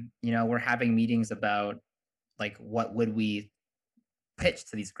 Mhm, We're having meetings about like what would we pitch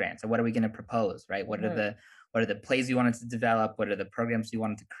to these grants, or what are we going to propose, right? mhm, What are the plays we wanted to develop? What are the programs we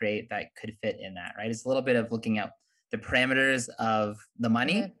wanted to create that could fit in that, right? It's a little bit of looking at the parameters of the Mhm.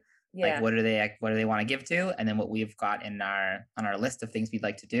 money, like yeah, what do they want to give to, and then what we've got in our on our list of things we'd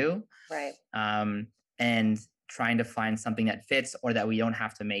like to do, right. um, and trying to find something that fits, or that we don't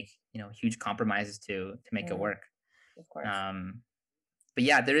have to make huge compromises to make it Mm, work. of course. Um, but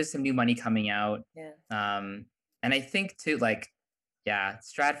yeah, there is some new money coming out. Yeah. And I think too, like, yeah,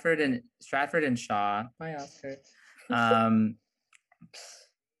 Stratford and Shaw by Oscar. Um,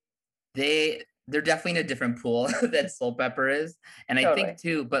 they're definitely in a different pool than Soul Pepper is. And I Totally. think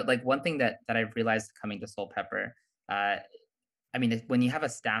too, but like one thing that I've realized coming to Soul Pepper, uh, I mean, when you have a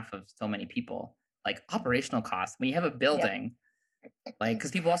staff of so many people, like operational costs, when you have a Yep. building, like,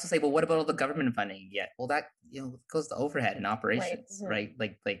 because people also say, well, what about all the government funding you get? Well, that goes to overhead and Right. operations, Mhm. right?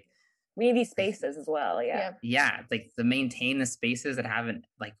 Like We need these spaces as well. Yeah. Yeah. yeah, like to maintain the spaces that haven't,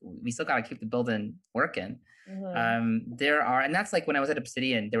 like, we still got to keep the building working. Mhm, There are, and that's like when I was at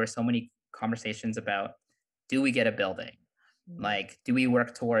Obsidian, there were so many conversations about, do we get a building? mhm, Like, do we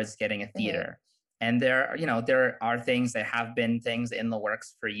work towards getting a Mhm. theater? And there are things that have been things in the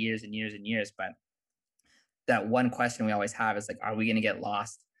works for years and years and years, but that one question we always have is like, are we going to get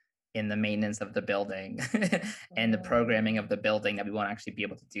lost in the maintenance of the building and the programming mhm. of the building, that we won't actually be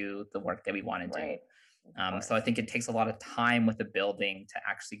able to do the work that we want to do? Right. So I think it takes a lot of time with the building to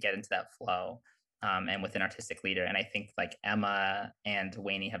actually get into that flow, and with an artistic leader. And I think like Emma and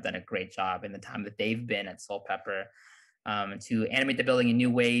Wayne have done a great job in the time that they've been at Soul Pepper, to animate the building in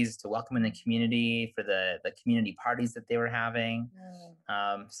new ways, to welcome in the community for the community parties that they were having.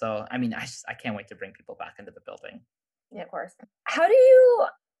 So I mean, I can't wait to bring people back into the building. Yeah, of course. How do you,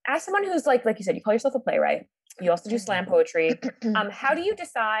 as someone who's like you said, you call yourself a playwright, you also do slam poetry. How do you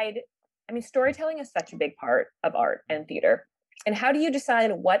decide? I mean, storytelling is such a big part of art and theater. And how do you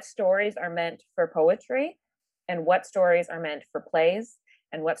decide what stories are meant for poetry and what stories are meant for plays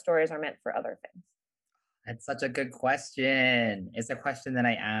and what stories are meant for other things? That's such a good question. It's a question that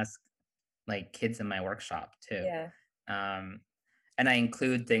I ask like kids in my workshop too. Yeah. Um, and I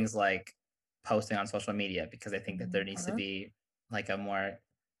include things like posting on social media because I think that there needs to be like a more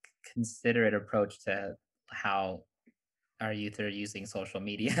considerate approach to how our youth are using social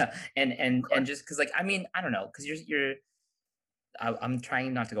media and just because like I mean I don't know because I'm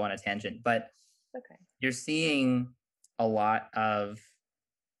trying not to go on a tangent but Okay. you're seeing a lot of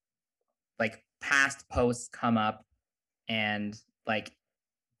like past posts come up and like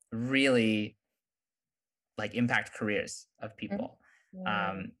really like impact careers of people.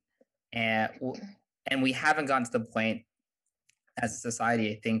 Um, and and we haven't gotten to the point as a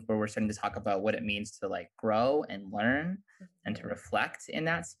society, I think, where we're starting to talk about what it means to like grow and learn and to reflect in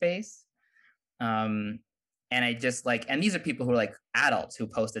that space. Um, and I just like, and these are people who are like adults who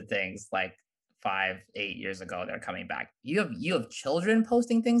posted things like 5, 8 years ago. They're coming back. You have children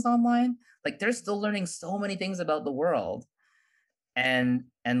posting things online. Like they're still learning so many things about the world. And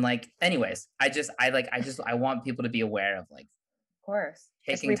like, anyways, I want people to be aware of like Of course.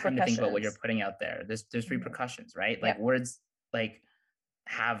 taking time to think about what you're putting out there. There's repercussions, right? Like words like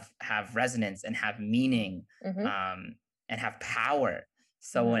have resonance and have meaning, and have power.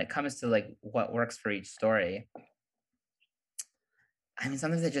 So when it comes to like what works for each story, I mean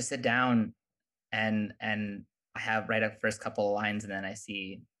sometimes I just sit down and I have write a first couple of lines and then I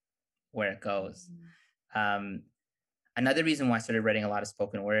see where it goes. Um, Another reason why I started writing a lot of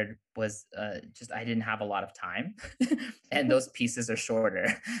spoken word was just I didn't have a lot of time, and those pieces are shorter,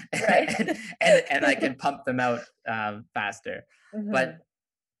 Right. and I can pump them out faster. But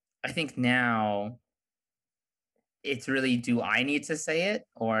I think now it's really, do I need to say it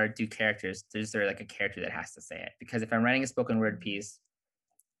or do characters? Is there like a character that has to say it? Because if I'm writing a spoken word piece,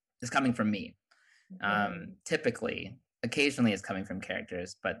 it's coming from me. Typically, occasionally it's coming from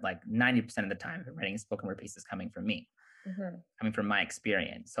characters, but like 90% of the time, if I'm writing a spoken word piece, is coming from me. Coming from my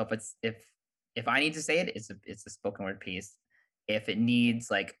experience. So if I need to say it, it's a spoken word piece. If it needs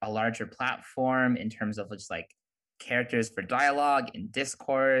like a larger platform in terms of just like characters for dialogue and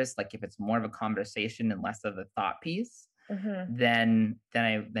discourse, like if it's more of a conversation and less of a thought piece, then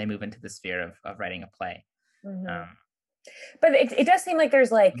I move into the sphere of writing a play. But it does seem like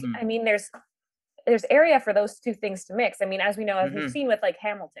there's like I mean there's area for those two things to mix. I mean, as we know, as we've seen with like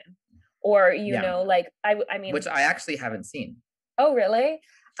Hamilton, or you know, like I mean, which I actually haven't seen. Oh, really?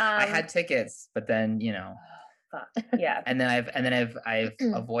 I had tickets, but then you know, yeah. and then I've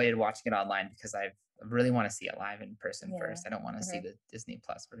avoided watching it online because I really want to see it live in person first. I don't want to see the Disney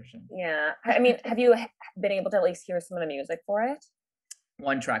Plus version. Yeah, I mean, have you been able to at least hear some of the music for it?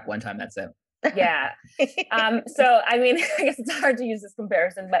 One track, one time. That's it. Yeah. So I mean, I guess it's hard to use this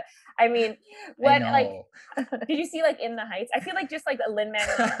comparison, but I mean, what like did you see like In the Heights? I feel like just like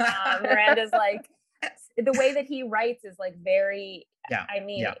Lin-Manuel Miranda's like the way that he writes is like very I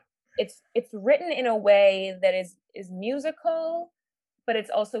mean it's written in a way that is musical, but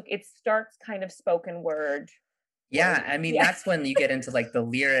it's also it starts kind of spoken word. Yeah, I mean that's when you get into like the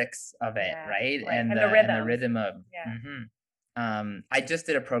lyrics of it, right? And the rhythm of I just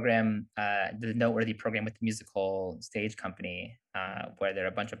did a program, the Noteworthy program with the Musical Stage Company, where there are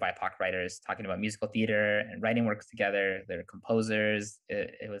a bunch of BIPOC writers talking about musical theater and writing works together. They're composers.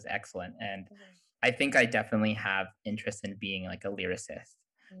 It was excellent. And I think I definitely have interest in being like a lyricist,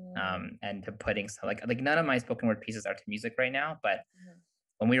 and to putting so like none of my spoken word pieces are to music right now. But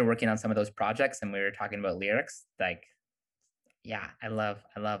when we were working on some of those projects and we were talking about lyrics, like, yeah, I love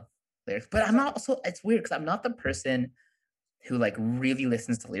lyrics. But I'm not also, it's weird because I'm not the person who like really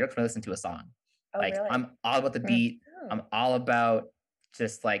listens to lyrics when I listen to a song. Like really? I'm all about the beat. I'm all about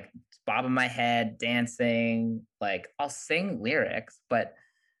just like bobbing my head, dancing. Like I'll sing lyrics, but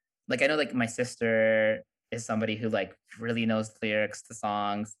like I know like my sister is somebody who like really knows lyrics to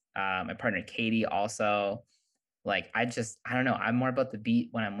songs. My partner Katie also. Like I don't know. I'm more about the beat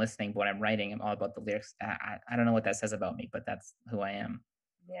when I'm listening, but when I'm writing, I'm all about the lyrics. I don't know what that says about me, but that's who I am.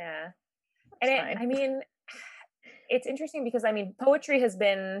 Yeah, and I mean, it's interesting because I mean, poetry has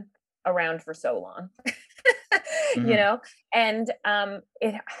been around for so long. You Mhm, know? And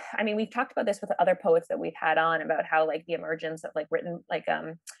it I mean, we've talked about this with other poets that we've had on about how like the emergence of like written like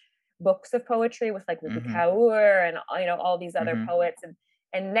books of poetry with like Rupi mhm, Kaur and all these other mhm, poets,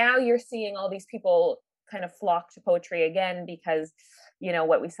 and now you're seeing all these people kind of flock to poetry again because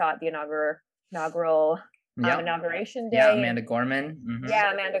what we saw at the inaugural yep, inauguration yeah, day, and Amanda Gorman, mhm.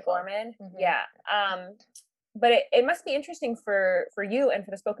 yeah, Amanda Gorman. Mhm. Yeah. But it must be interesting for you and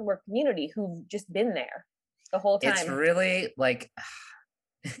for the spoken word community who've just been there the whole It's time. really, like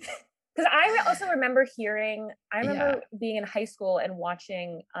Because also remember I yeah, remember being in high school and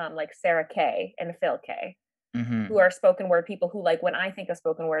watching like Sarah Kay and Phil Kay, who mhm, are spoken word people who, like, when I think of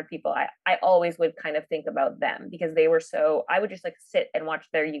spoken word people, I always would kind of think about them because they were so, I would just like sit and watch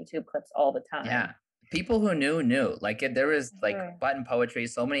their YouTube clips all the time. yeah. People who knew, like, there was, like, Mhm, button poetry,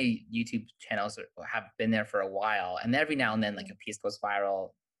 so many YouTube channels have been there for a while, and every now and then, like, mhm, a piece goes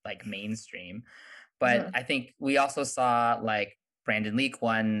viral, like, mainstream. But mhm, I think we also saw like Brandon Leak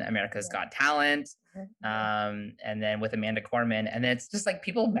won America's yeah, Got Talent, mhm, mhm. and then with Amanda Corman, and then it's just like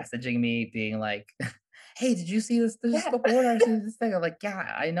people messaging me being like, "Hey, did you see this? There's a Yeah. spoken word artist in this thing." I'm like, "Yeah,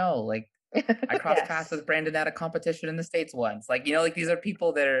 I know." Like, I crossed paths Yes. with Brandon at a competition in the States once. Like, like these are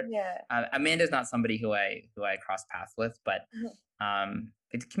people that are. Yeah. Amanda's not somebody who I cross paths with, but Mhm,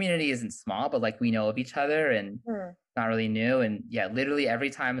 the community isn't small, but like we know of each other and mhm. not really new. And yeah, literally every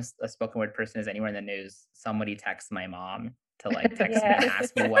time a spoken word person is anywhere in the news, somebody texts my mom to like text me and Yes.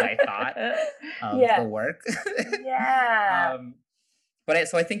 ask me what I thought of the Yes. work. Yeah. um,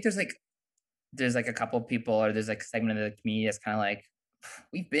 so I think there's like a couple people, or there's like a segment of the community that's kind of like,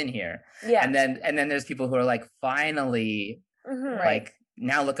 we've been here, Yeah. and then there's people who are like, finally, Mhm. Right. like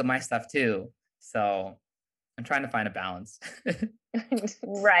now look at my stuff too. So I'm trying to find a balance.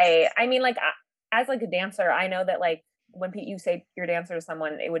 Right. I mean, like, as like a dancer, I know that like when you say you're a dancer to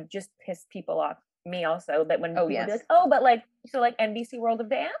someone, it would just piss people off. Me also, that when Oh, people be like, yes. "Oh, but like, so like NBC World of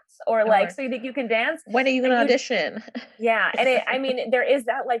Dance, or like, Or so you think you can dance?" when are you gonna And you, audition? yeah, and I mean, there is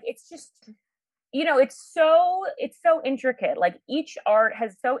that. Like, it's just, it's so intricate. Like each art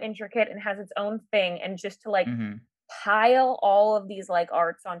has so intricate and has its own thing, and just to like Hmm. pile all of these like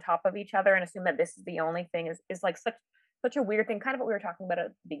arts on top of each other and assume that this is the only thing is like such a weird thing, kind of what we were talking about at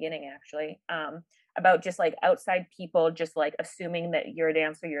the beginning, actually, about just like outside people just like assuming that you're a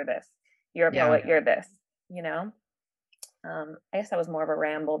dancer, you're this, you're a Yeah, poet, you're this, you know. I guess that was more of a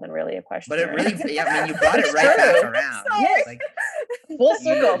ramble than really a but question it or really, anything. yeah, I mean, you brought it It's right back true. around. Sorry. Yes. Like Full you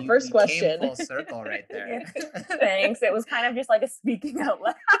circle. you First you came question. full circle right there. Yeah. Thanks, it was kind of just like a speaking out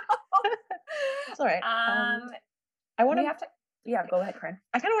loud. It's all right. um I want we to. have to, yeah, go ahead, Corinne.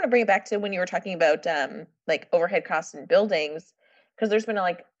 I kind of want to bring it back to when you were talking about like overhead costs in buildings, because there's been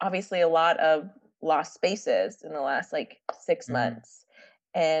like obviously a lot of lost spaces in the last like 6 Mhm. months,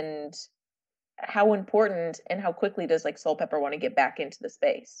 and how important and how quickly does like Soul Pepper want to get back into the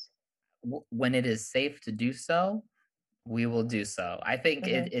space? When it is safe to do so, we will do so. I think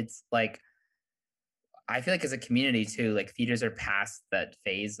Hmm. it's like, I feel like as a community too, like theaters are past that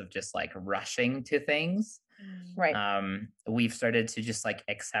phase of just like rushing to things. Right. We've started to just like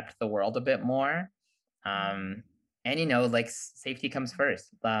accept the world a bit more. Um, and like safety comes first.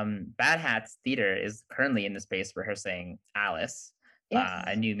 Bad Hats Theater is currently in the space rehearsing Alice, a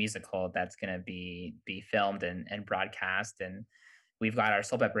Yes. new musical that's gonna be filmed and broadcast. And we've got our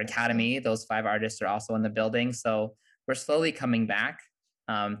Soul Pepper Academy. Those 5 artists are also in the building. So we're slowly coming back.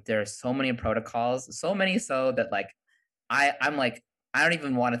 There are so many protocols, so many so that like I'm like, I don't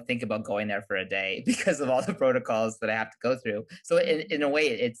even want to think about going there for a day because of all the protocols that I have to go through. So in a way,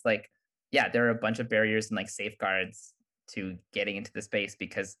 it's like, yeah, there are a bunch of barriers and like safeguards to getting into the space,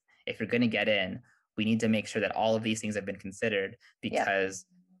 because if you're going to get in, we need to make sure that all of these things have been considered, Yeah. because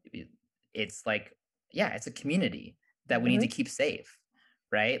it- it's like, yeah, it's a community that we need to Hmm. keep safe,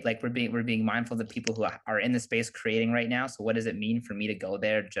 right? Like we're being mindful of the people who are in the space creating right now. So what does it mean for me to go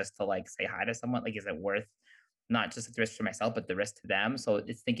there just to like say hi to someone? Like, is it worth not just the risk to myself, but the risk to them? So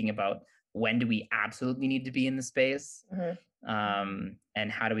it's thinking about, when do we absolutely need to be in the space, Hmm.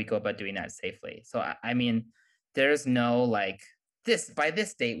 and how do we go about doing that safely? So I mean, there's no like, this by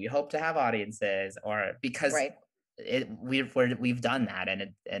this date we hope to have audiences, or because Right. we've done that,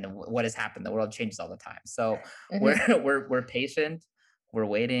 and what has happened, the world changes all the time. So we're Hmm. we're patient, we're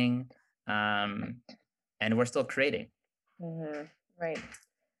waiting, um, and we're still creating. Hmm. Right. Of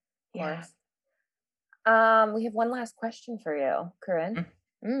Yeah. course. We have one last question for you, Corinne.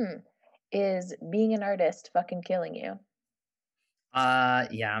 Mm. Is being an artist Yeah,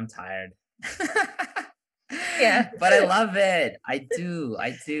 I'm tired. Yeah. But I love it. I do.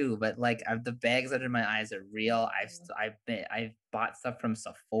 But like the bags under my eyes are real. I've bought stuff from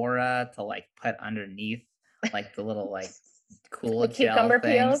Sephora to like put underneath like the little like cool The gel cucumber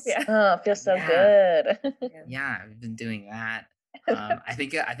peels, things. yeah. Oh, it feels so Yeah. good. Yeah, I've been doing that. I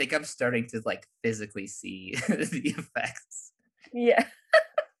think I'm starting to like physically see the effects. Yeah.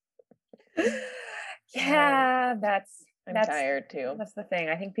 Yeah, I'm that's tired too. that's the thing.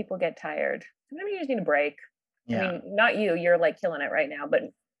 I think people get tired. Sometimes you just need a break. I Yeah. mean, not you, you're like killing it right now, but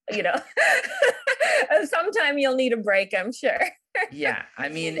you know, sometime you'll need a break, I'm sure. Yeah. I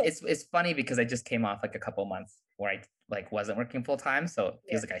mean, it's funny because I just came off like a couple months where I like wasn't working full time, so it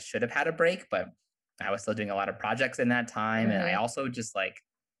Yeah. feels like I should have had a break, but I was still doing a lot of projects in that time, and I Mhm. also just like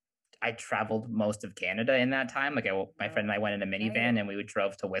I traveled most of Canada in that time. Like my friend and I went in a Nice. minivan and we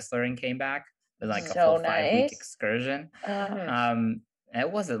drove to Whistler and came back. It was like a So full 5 week nice. excursion. Mhm. And it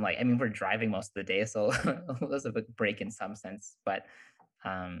wasn't like, I mean, we're driving most of the day, so it was a big break in some sense. But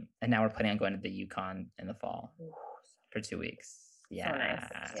and now we're planning on going to the Yukon in the fall for 2 weeks. So Yeah. nice.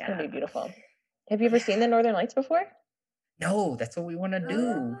 It's Yeah. gonna be beautiful. Have you ever seen the Northern Lights before? No, that's what we want to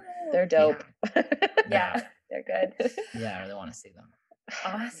do. They're dope. Yeah, they're good. Yeah, I really want to see them.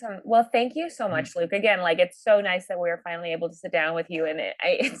 Awesome. Well, thank you so much, Luke. Again, like it's so nice that we are finally able to sit down with you, and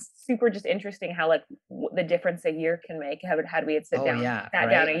it's super just interesting how like the difference a year can make. How do we sit Oh down, yeah, sat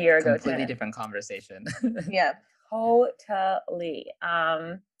down a right? year ago Completely to different conversation. Yeah. totally.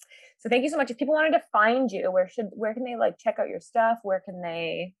 So thank you so much. If people wanted to find you, where can they like check out your stuff? Where can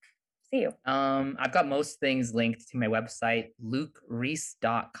they see you? I've got most things linked to my website,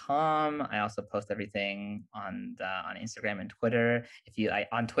 lukereese.com. I also post everything on Instagram and Twitter.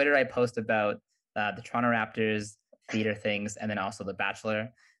 On Twitter, I post about the Toronto Raptors theater things, and then also The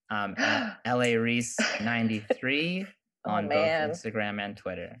Bachelor. At LA Reese 93 Oh, on man. both Instagram and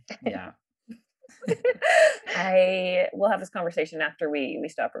Twitter. Yeah. I will have this conversation after we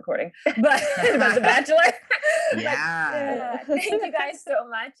stop recording, but about The Bachelor. But, Yeah. thank you guys so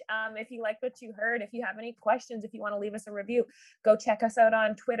much. If you like what you heard, if you have any questions, if you want to leave us a review, go check us out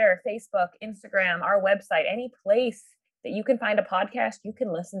on Twitter, Facebook, Instagram, our website, any place that you can find a podcast, you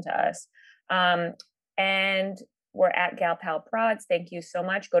can listen to us. And we're at Gal Pal Prods. Thank you so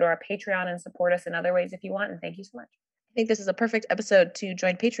much. Go to our Patreon and support us in other ways if you want. And thank you so much. I think this is a perfect episode to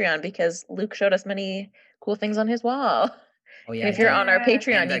join Patreon because Luke showed us many cool things on his wall. Oh And yeah. if you're on our Yeah.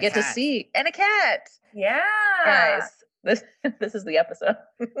 Patreon, And you a get to cat. see and a cat. Yeah. Guys, this is the episode.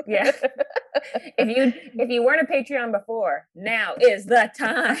 Yeah. If you weren't a Patreon before, now is the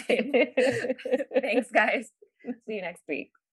time. Thanks, guys. See you next week.